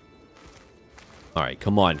 Alright,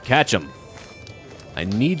 come on, catch him. I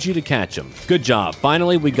need you to catch them. Good job.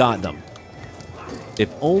 Finally, we got them. If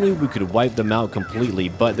only we could wipe them out completely,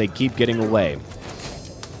 but they keep getting away.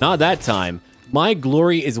 Not that time. My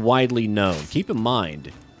glory is widely known. Keep in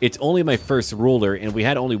mind, it's only my first ruler, and we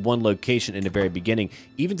had only one location in the very beginning.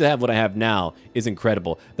 Even to have what I have now is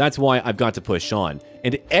incredible. That's why I've got to push on.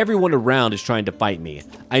 And everyone around is trying to fight me.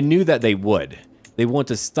 I knew that they would. They want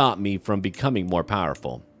to stop me from becoming more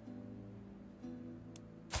powerful.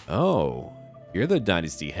 Oh. You're the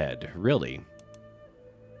dynasty head, really?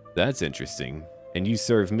 That's interesting. And you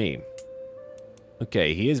serve me.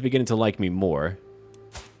 Okay, he is beginning to like me more.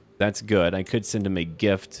 That's good. I could send him a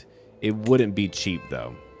gift. It wouldn't be cheap,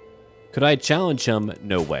 though. Could I challenge him?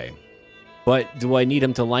 No way. But do I need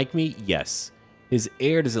him to like me? Yes. His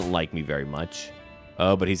heir doesn't like me very much.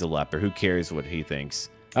 Oh, but he's a leper. Who cares what he thinks?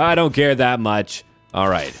 I don't care that much. All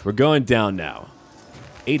right, we're going down now.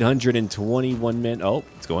 821 men. Oh,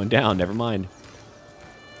 it's going down. Never mind.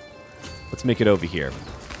 Let's make it over here.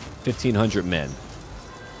 1,500 men.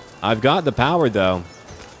 I've got the power, though.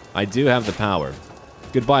 I do have the power.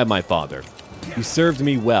 Goodbye, my father. You served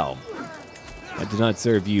me well. I did not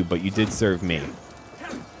serve you, but you did serve me.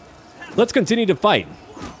 Let's continue to fight.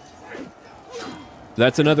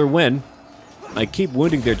 That's another win. I keep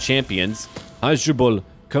wounding their champions. Hannibal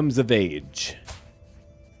comes of age.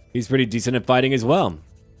 He's pretty decent at fighting as well.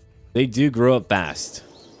 They do grow up fast.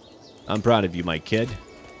 I'm proud of you, my kid.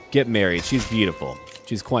 Get married. She's beautiful.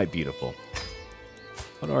 She's quite beautiful.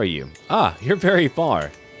 What are you? Ah, you're very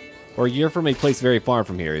far. Or you're from a place very far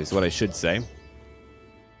from here is what I should say.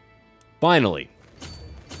 Finally.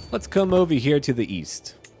 Let's come over here to the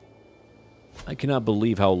east. I cannot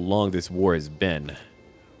believe how long this war has been.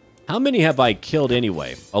 How many have I killed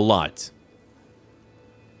anyway? A lot.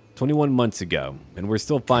 21 months ago, and we're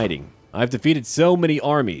still fighting. I've defeated so many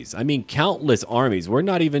armies. I mean, countless armies. We're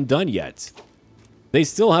not even done yet. They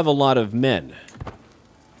still have a lot of men.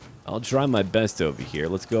 I'll try my best over here.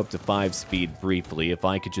 Let's go up to 5 speed briefly. If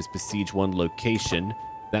I could just besiege one location,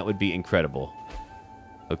 that would be incredible.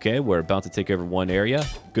 Okay, we're about to take over one area.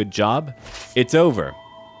 Good job. It's over.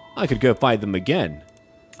 I could go fight them again.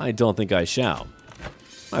 I don't think I shall.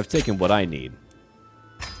 I've taken what I need.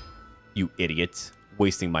 You idiot.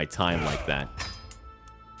 Wasting my time like that.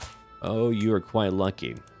 Oh, you are quite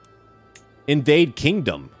lucky. Invade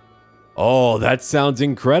kingdom. Oh, that sounds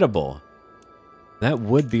incredible. That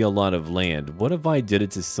would be a lot of land. What if I did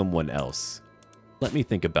it to someone else? Let me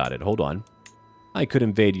think about it. Hold on. I could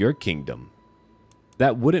invade your kingdom.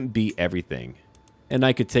 That wouldn't be everything. And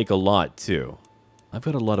I could take a lot, too. I've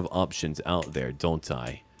got a lot of options out there, don't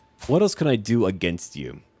I? What else can I do against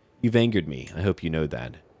you? You've angered me. I hope you know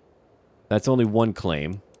that. That's only one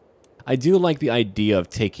claim. I do like the idea of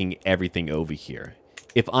taking everything over here.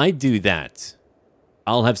 If I do that,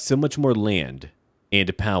 I'll have so much more land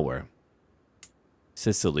and power.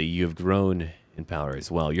 Sicily, you have grown in power as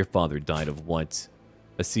well. Your father died of what?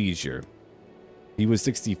 A seizure. He was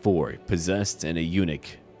 64, possessed, and a eunuch.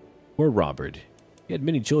 Poor Robert. He had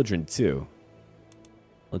many children, too.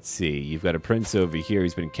 Let's see. You've got a prince over here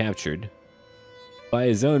who's been captured by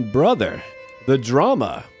his own brother. The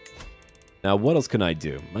drama. Now, what else can I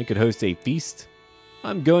do? I could host a feast.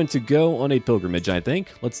 I'm going to go on a pilgrimage, I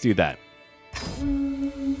think. Let's do that.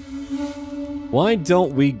 Why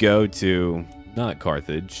don't we go to, not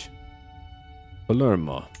Carthage,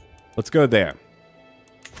 Palermo. Let's go there.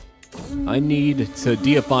 I need to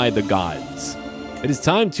deify the gods. It is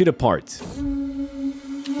time to depart.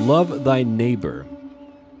 Love thy neighbor.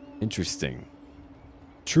 Interesting.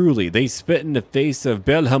 Truly, they spit in the face of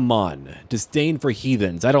Belhaman. Disdain for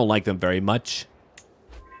heathens. I don't like them very much.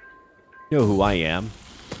 You know who I am.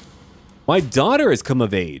 My daughter has come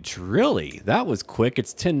of age. Really? That was quick.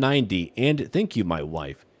 It's 1090. And thank you, my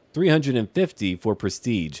wife. 350 for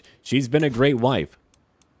prestige. She's been a great wife.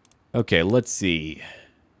 Okay, let's see.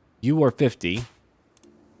 You are 50.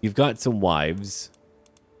 You've got some wives.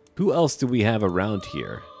 Who else do we have around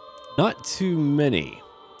here? Not too many.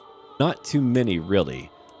 Not too many, really.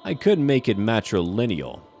 I could make it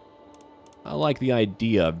matrilineal. I like the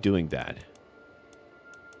idea of doing that.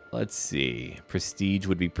 Let's see. Prestige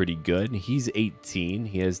would be pretty good. He's 18.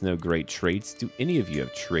 He has no great traits. Do any of you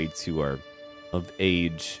have traits who are of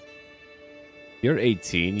age? You're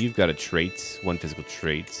 18. You've got a trait. One physical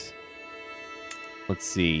trait. Let's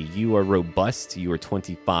see. You are robust. You are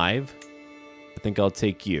 25. I think I'll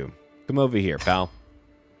take you. Come over here, pal.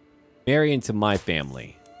 Marry into my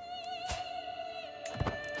family.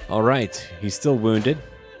 Alright. He's still wounded.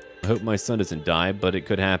 I hope my son doesn't die, but it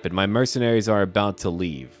could happen. My mercenaries are about to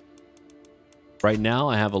leave. Right now,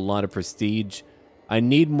 I have a lot of prestige. I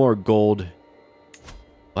need more gold.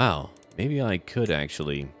 Wow, maybe I could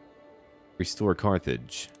actually restore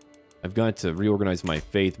Carthage. I've got to reorganize my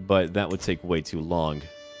faith, but that would take way too long.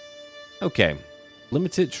 Okay,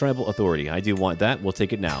 limited tribal authority. I do want that. We'll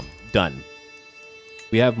take it now. Done.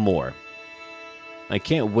 We have more. I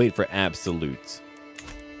can't wait for absolutes.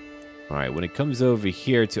 Alright, when it comes over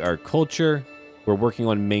here to our culture, we're working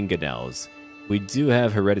on mangonels. We do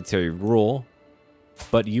have hereditary rule,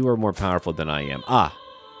 but you are more powerful than I am. Ah,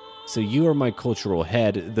 so you are my cultural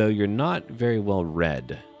head, though you're not very well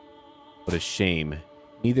read. What a shame.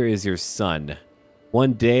 Neither is your son.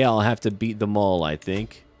 One day I'll have to beat them all, I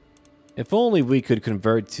think. If only we could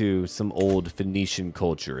convert to some old Phoenician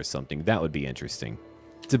culture or something. That would be interesting.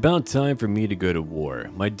 It's about time for me to go to war.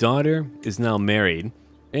 My daughter is now married,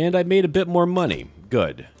 and I made a bit more money.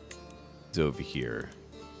 Good. It's over here.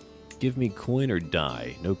 Give me coin or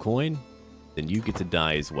die. No coin? Then you get to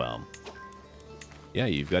die as well. Yeah,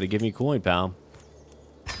 you've got to give me coin, pal.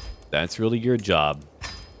 That's really your job.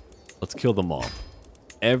 Let's kill them all.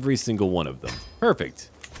 Every single one of them. Perfect.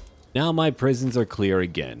 Now my prisons are clear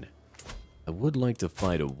again. I would like to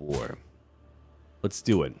fight a war. Let's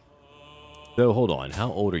do it. Though, hold on.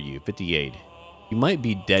 How old are you? 58. You might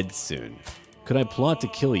be dead soon. Could I plot to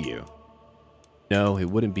kill you? No, it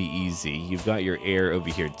wouldn't be easy. You've got your heir over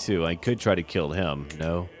here too. I could try to kill him.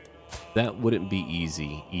 No, that wouldn't be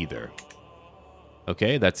easy either.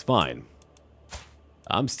 Okay, that's fine.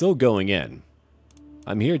 I'm still going in.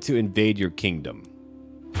 I'm here to invade your kingdom.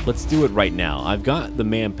 Let's do it right now. I've got the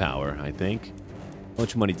manpower, I think. How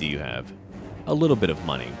much money do you have? A little bit of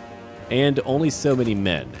money. And only so many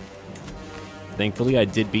men. Thankfully, I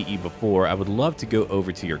did beat you before. I would love to go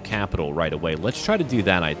over to your capital right away. Let's try to do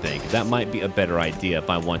that, I think. That might be a better idea if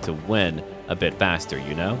I want to win a bit faster,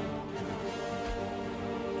 you know?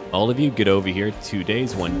 All of you, get over here. 2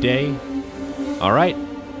 days, 1 day. All right.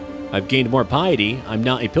 I've gained more piety. I'm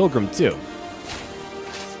now a pilgrim, too.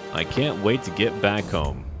 I can't wait to get back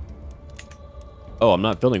home. Oh, I'm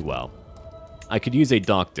not feeling well. I could use a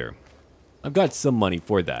doctor. I've got some money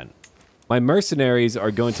for that. My mercenaries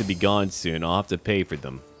are going to be gone soon. I'll have to pay for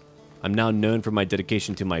them. I'm now known for my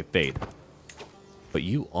dedication to my faith. But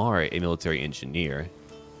you are a military engineer.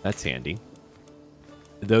 That's handy.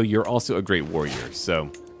 Though you're also a great warrior, so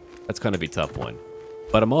that's kind of a tough one.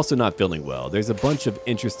 But I'm also not feeling well. There's a bunch of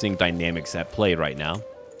interesting dynamics at play right now.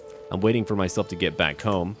 I'm waiting for myself to get back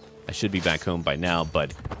home. I should be back home by now,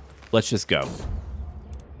 but let's just go.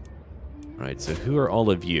 Alright, so who are all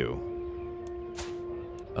of you?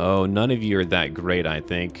 Oh, none of you are that great, I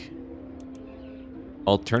think.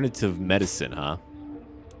 Alternative medicine, huh?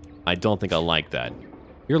 I don't think I like that.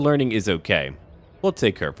 Your learning is okay. We'll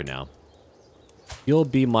take her for now. You'll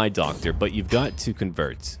be my doctor, but you've got to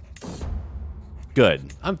convert.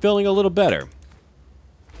 Good. I'm feeling a little better.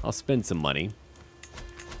 I'll spend some money.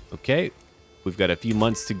 Okay. We've got a few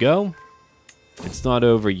months to go. It's not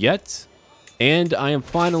over yet. And I am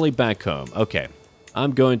finally back home. Okay.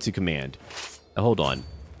 I'm going to command. Now, hold on.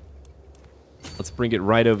 Let's bring it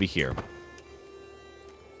right over here.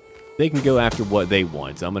 They can go after what they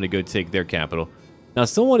want. I'm going to go take their capital. Now,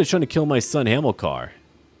 someone is trying to kill my son Hamilcar.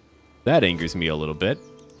 That angers me a little bit.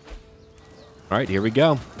 All right, here we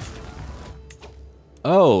go.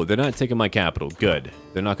 Oh, they're not taking my capital. Good.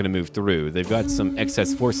 They're not going to move through. They've got some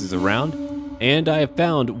excess forces around. And I have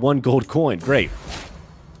found 1 gold coin. Great.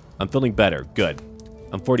 I'm feeling better. Good.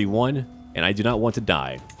 I'm 41, and I do not want to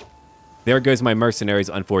die. There goes my mercenaries,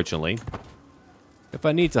 unfortunately. If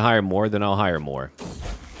I need to hire more, then I'll hire more.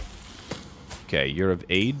 Okay, you're of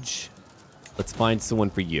age. Let's find someone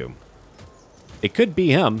for you. It could be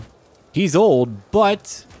him. He's old,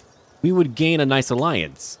 but we would gain a nice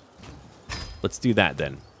alliance. Let's do that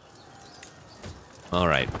then. All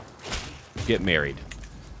right. Get married.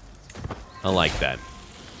 I like that.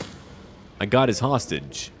 I got his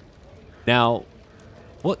hostage. Now,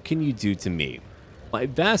 what can you do to me? My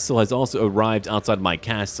vassal has also arrived outside my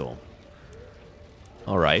castle.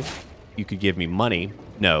 All right. You could give me money.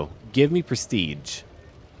 No, give me prestige.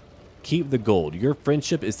 Keep the gold. Your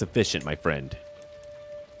friendship is sufficient, my friend.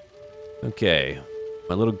 Okay.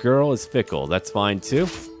 My little girl is fickle. That's fine, too.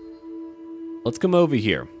 Let's come over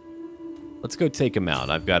here. Let's go take him out.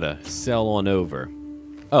 I've got to sell on over.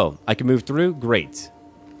 Oh, I can move through? Great.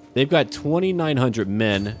 They've got 2,900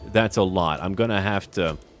 men. That's a lot. I'm going to have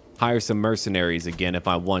to hire some mercenaries again if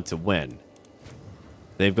I want to win.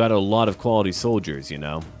 They've got a lot of quality soldiers, you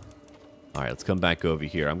know. All right, let's come back over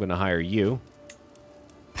here. I'm going to hire you.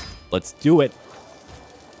 Let's do it.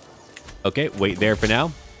 Okay, wait there for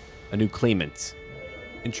now. A new claimant.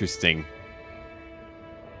 Interesting.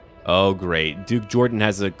 Oh, great. Duke Jordan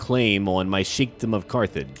has a claim on my sheikdom of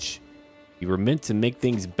Carthage. You were meant to make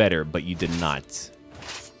things better, but you did not.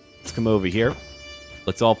 Let's come over here.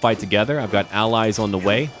 Let's all fight together. I've got allies on the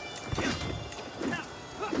way.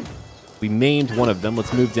 We maimed one of them.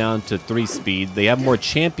 Let's move down to 3 speed. They have more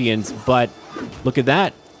champions, but look at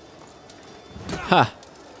that. Ha!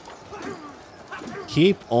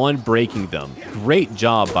 Keep on breaking them. Great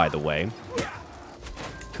job, by the way.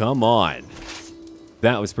 Come on.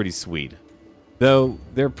 That was pretty sweet. Though,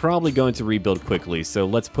 they're probably going to rebuild quickly, so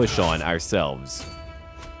let's push on ourselves.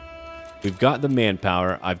 We've got the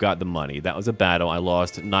manpower. I've got the money. That was a battle. I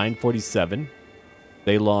lost 947.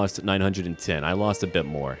 They lost 910. I lost a bit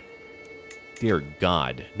more. Dear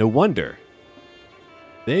God. No wonder.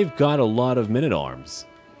 They've got a lot of men-at-arms.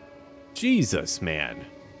 Jesus, man.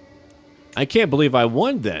 I can't believe I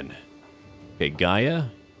won then. Okay, Gaia.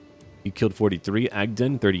 You killed 43.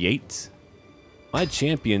 Agden, 38. My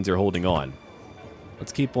champions are holding on.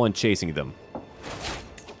 Let's keep on chasing them.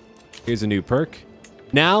 Here's a new perk.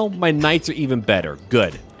 Now, my knights are even better.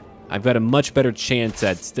 Good. I've got a much better chance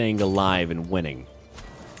at staying alive and winning.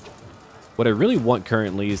 What I really want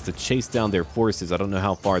currently is to chase down their forces. I don't know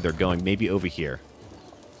how far they're going. Maybe over here.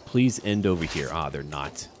 Please end over here. Ah, they're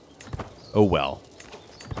not. Oh, well.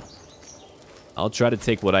 I'll try to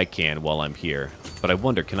take what I can while I'm here. But I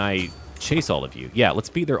wonder, can I chase all of you? Yeah, let's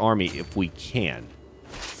beat their army if we can.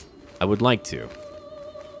 I would like to.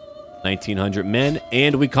 1,900 men,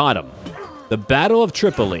 and we caught them. The Battle of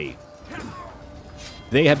Tripoli.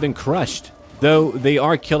 They have been crushed, though they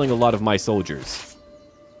are killing a lot of my soldiers.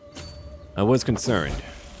 I was concerned.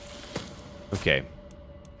 Okay.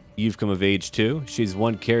 You've come of age too. She's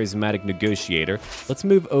one charismatic negotiator. Let's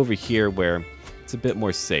move over here where it's a bit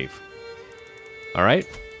more safe. All right.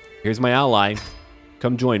 Here's my ally.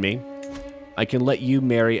 Come join me. I can let you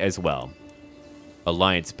marry as well.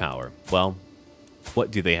 Alliance power. Well,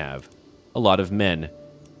 what do they have? A lot of men.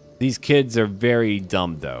 These kids are very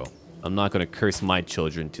dumb, though. I'm not going to curse my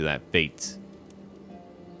children to that fate.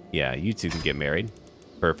 Yeah, you two can get married.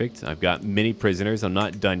 Perfect. I've got many prisoners. I'm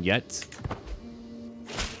not done yet.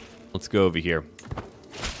 Let's go over here.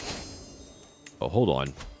 Oh, hold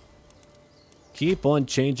on. Keep on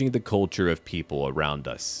changing the culture of people around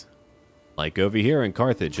us. Like over here in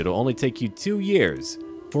Carthage, it'll only take you 2 years.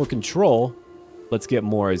 For control, let's get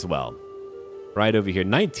more as well. Right over here,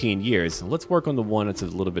 19 years. Let's work on the one that's a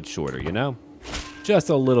little bit shorter, you know? Just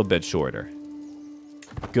a little bit shorter.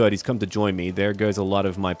 Good, he's come to join me. There goes a lot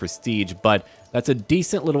of my prestige, but that's a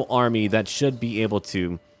decent little army that should be able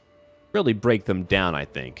to really break them down, I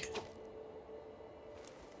think.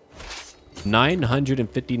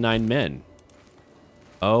 959 men.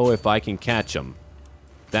 Oh, if I can catch them.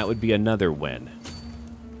 That would be another win.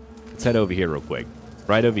 Let's head over here real quick.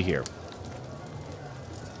 Right over here.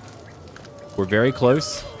 We're very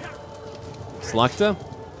close. Slakta,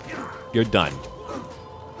 you're done.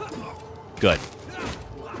 Good.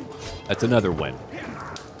 That's another win.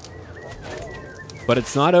 But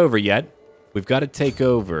it's not over yet. We've got to take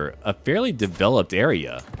over a fairly developed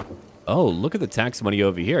area. Oh, look at the tax money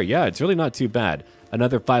over here. Yeah, it's really not too bad.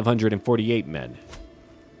 Another 548 men.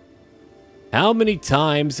 How many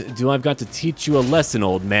times do I've got to teach you a lesson,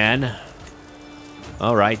 old man?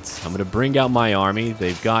 All right, I'm going to bring out my army.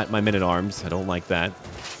 They've got my men-at-arms. I don't like that.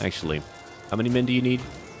 Actually, how many men do you need?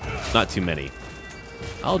 Not too many.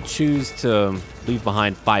 I'll choose to leave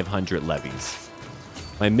behind 500 levies.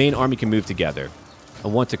 My main army can move together. I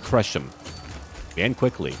want to crush them. And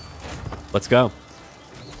quickly. Let's go.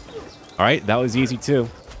 All right, that was easy too.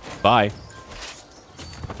 Bye.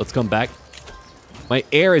 Let's come back. My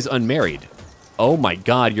heir is unmarried. Oh my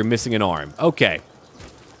god, you're missing an arm. Okay.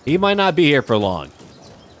 He might not be here for long.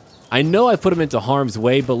 I know I put him into harm's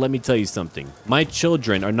way, but let me tell you something. My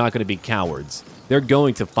children are not going to be cowards. They're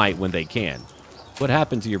going to fight when they can. What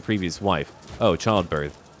happened to your previous wife? Oh,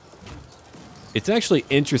 childbirth. It's actually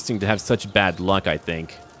interesting to have such bad luck, I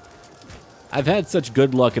think. I've had such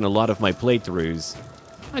good luck in a lot of my playthroughs.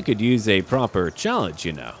 I could use a proper challenge,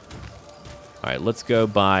 you know. All right, let's go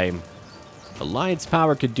by... Alliance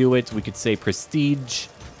power could do it. We could say prestige.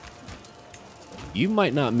 You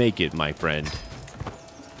might not make it, my friend.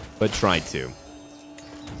 But try to.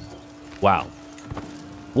 Wow.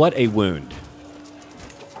 What a wound.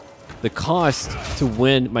 The cost to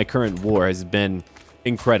win my current war has been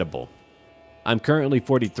incredible. I'm currently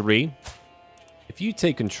 43. If you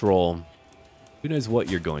take control, who knows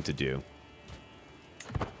what you're going to do.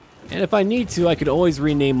 And if I need to, I could always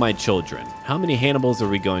rename my children. How many Hannibals are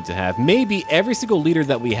we going to have? Maybe every single leader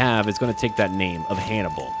that we have is going to take that name of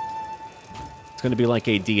Hannibal. It's going to be like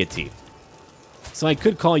a deity. So I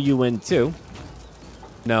could call you in too.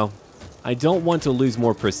 No, I don't want to lose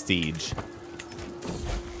more prestige.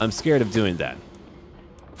 I'm scared of doing that.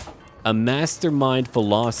 A mastermind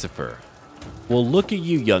philosopher. Well, look at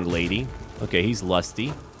you, young lady. Okay, he's lusty.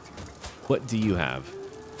 What do you have?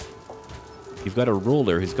 You've got a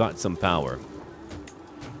ruler who's got some power.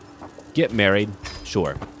 Get married.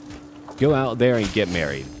 Sure. Go out there and get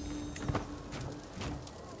married.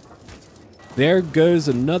 There goes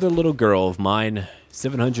another little girl of mine.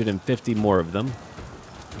 750 more of them.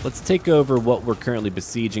 Let's take over what we're currently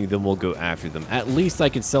besieging, then we'll go after them. At least I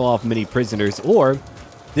can sell off many prisoners, or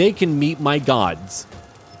they can meet my gods.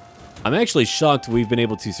 I'm actually shocked we've been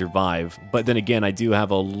able to survive, but then again, I do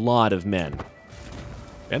have a lot of men.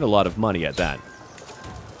 And a lot of money at that.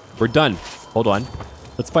 We're done. Hold on.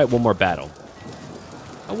 Let's fight one more battle.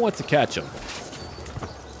 I want to catch him.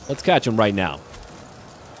 Let's catch him right now.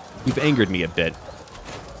 You've angered me a bit.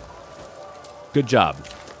 Good job.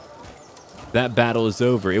 That battle is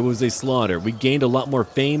over. It was a slaughter. We gained a lot more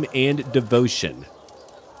fame and devotion.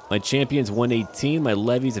 My champion's 118. My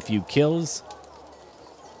levies a few kills.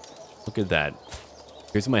 Look at that.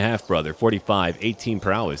 Here's my half-brother, 45, 18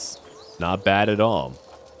 prowess. Not bad at all.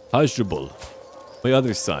 Hannibal, my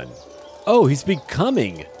other son. Oh, he's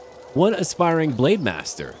becoming one aspiring blade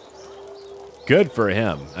master. Good for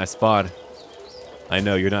him, Aspar. I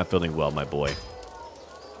know you're not feeling well, my boy.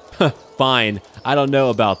 Fine, I don't know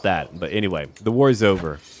about that. But anyway, the war's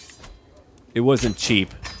over. It wasn't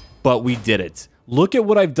cheap, but we did it. Look at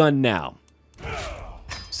what I've done now.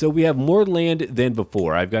 So we have more land than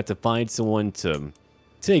before. I've got to find someone to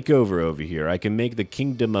take over here. I can make the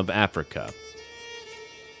Kingdom of Africa.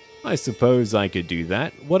 I suppose I could do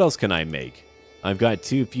that. What else can I make? I've got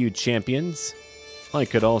too few champions. I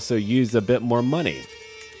could also use a bit more money.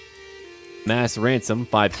 Mass ransom,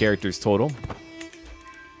 5 characters total.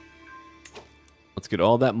 Let's get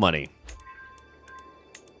all that money.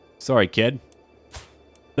 Sorry, kid.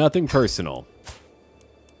 Nothing personal.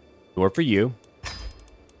 Nor for you.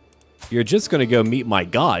 You're just gonna go meet my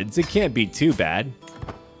gods. It can't be too bad.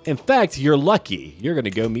 In fact, you're lucky. You're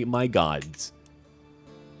gonna go meet my gods.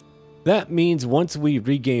 That means once we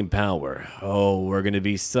regain power, oh, we're gonna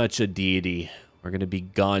be such a deity. We're gonna be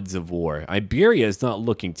gods of war. Iberia is not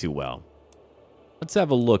looking too well. Let's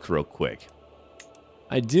have a look real quick.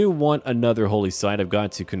 I do want another holy site. I've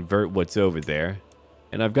got to convert what's over there.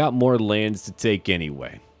 And I've got more lands to take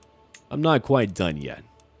anyway. I'm not quite done yet.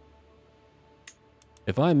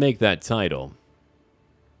 If I make that title,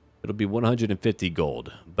 it'll be 150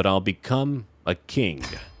 gold. But I'll become a king.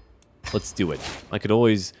 Let's do it. I could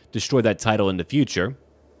always destroy that title in the future.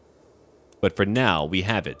 But for now, we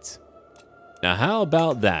have it. Now, how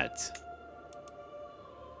about that?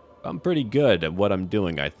 I'm pretty good at what I'm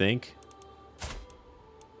doing, I think.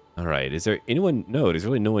 Alright, is there anyone? No, there's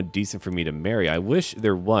really no one decent for me to marry. I wish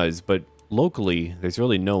there was, but locally, there's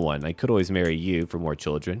really no one. I could always marry you for more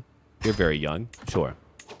children. You're very young. Sure.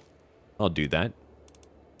 I'll do that.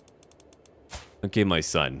 Okay, my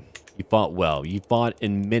son. You fought well. You fought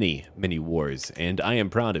in many, many wars, and I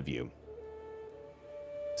am proud of you.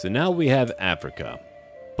 So now we have Africa.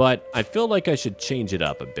 But I feel like I should change it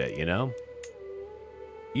up a bit, you know?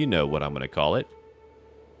 You know what I'm going to call it.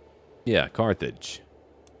 Yeah, Carthage.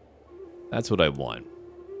 That's what I want.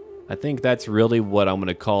 I think that's really what I'm going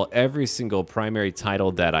to call every single primary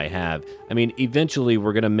title that I have. I mean, eventually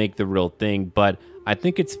we're going to make the real thing, but I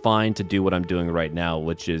think it's fine to do what I'm doing right now,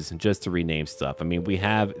 which is just to rename stuff. I mean, we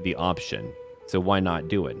have the option, so why not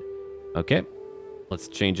do it? Okay, let's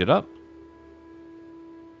change it up.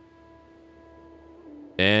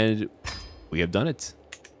 And we have done it.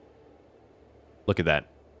 Look at that.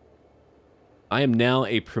 I am now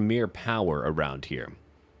a premier power around here.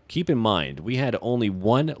 Keep in mind, we had only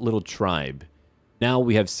one little tribe. Now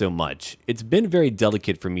we have so much. It's been very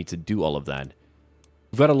delicate for me to do all of that.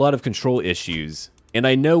 We've got a lot of control issues, and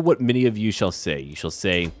I know what many of you shall say. You shall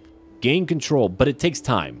say, gain control, but it takes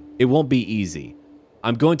time. It won't be easy.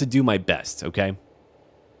 I'm going to do my best, okay?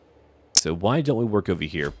 So why don't we work over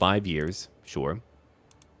here? 5 years, sure.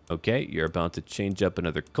 Okay, you're about to change up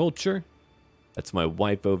another culture. That's my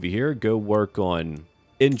wife over here. Go work on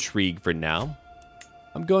intrigue for now.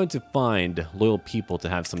 I'm going to find loyal people to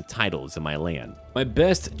have some titles in my land. My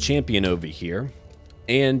best champion over here,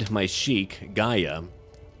 and my sheik, Gaia,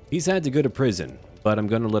 he's had to go to prison, but I'm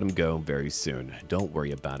going to let him go very soon. Don't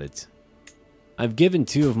worry about it. I've given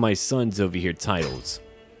 2 of my sons over here titles.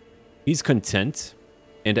 He's content,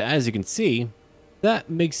 and as you can see, that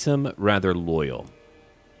makes him rather loyal,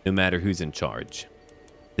 no matter who's in charge.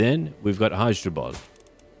 Then we've got Hannibal.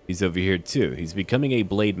 He's over here too. He's becoming a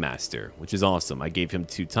blade master, which is awesome. I gave him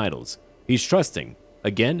 2 titles. He's trusting.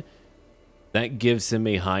 Again, that gives him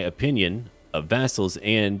a high opinion of vassals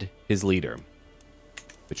and his leader,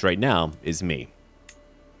 which right now is me.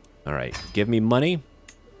 All right, give me money.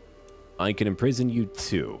 I can imprison you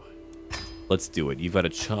too. Let's do it. You've got a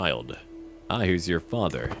child. Ah, here's your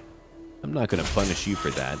father. I'm not going to punish you for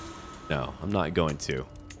that. No, I'm not going to.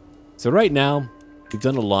 So right now, we've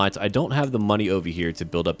done a lot. I don't have the money over here to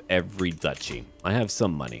build up every duchy. I have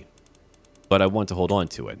some money, but I want to hold on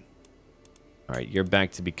to it. All right, you're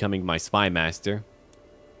back to becoming my spy master.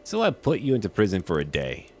 So I put you into prison for a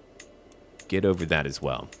day. Get over that as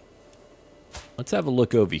well. Let's have a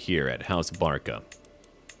look over here at House Barca.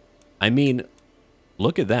 I mean,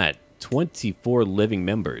 look at that. 24 living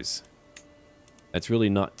members. That's really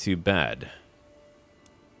not too bad.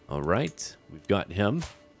 All right, we've got him.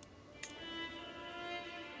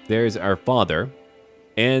 There's our father,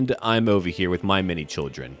 and I'm over here with my many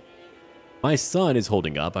children. My son is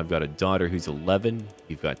holding up. I've got a daughter who's 11.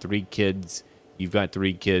 You've got 3 kids. You've got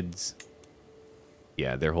 3 kids.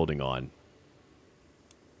 Yeah, they're holding on.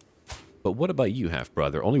 But what about you,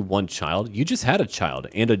 half-brother? Only 1 child? You just had a child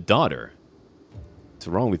and a daughter. What's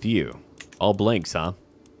wrong with you? All blanks, huh?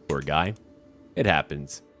 Poor guy. It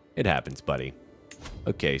happens. It happens, buddy.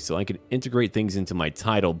 Okay, so I can integrate things into my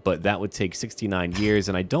title, but that would take 69 years,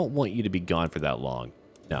 and I don't want you to be gone for that long.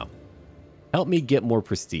 No. Help me get more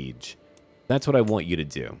prestige. That's what I want you to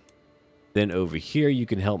do. Then over here, you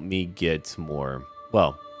can help me get more,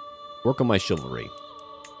 well, work on my chivalry.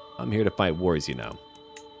 I'm here to fight wars, you know.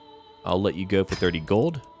 I'll let you go for 30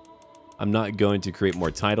 gold. I'm not going to create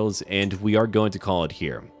more titles, and we are going to call it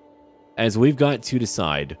here, as we've got to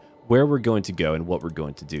decide where we're going to go and what we're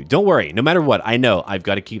going to do. Don't worry, no matter what, I know I've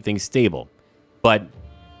got to keep things stable. But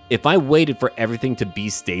if I waited for everything to be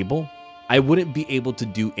stable, I wouldn't be able to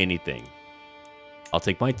do anything. I'll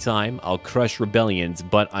take my time, I'll crush rebellions,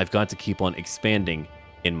 but I've got to keep on expanding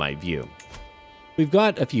in my view. We've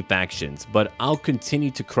got a few factions, but I'll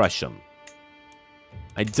continue to crush them.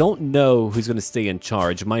 I don't know who's going to stay in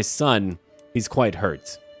charge. My son, he's quite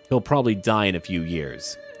hurt. He'll probably die in a few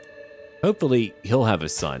years. Hopefully, he'll have a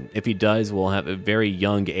son. If he does, we'll have a very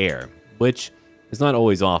young heir, which is not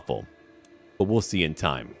always awful, but we'll see in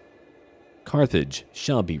time. Carthage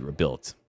shall be rebuilt.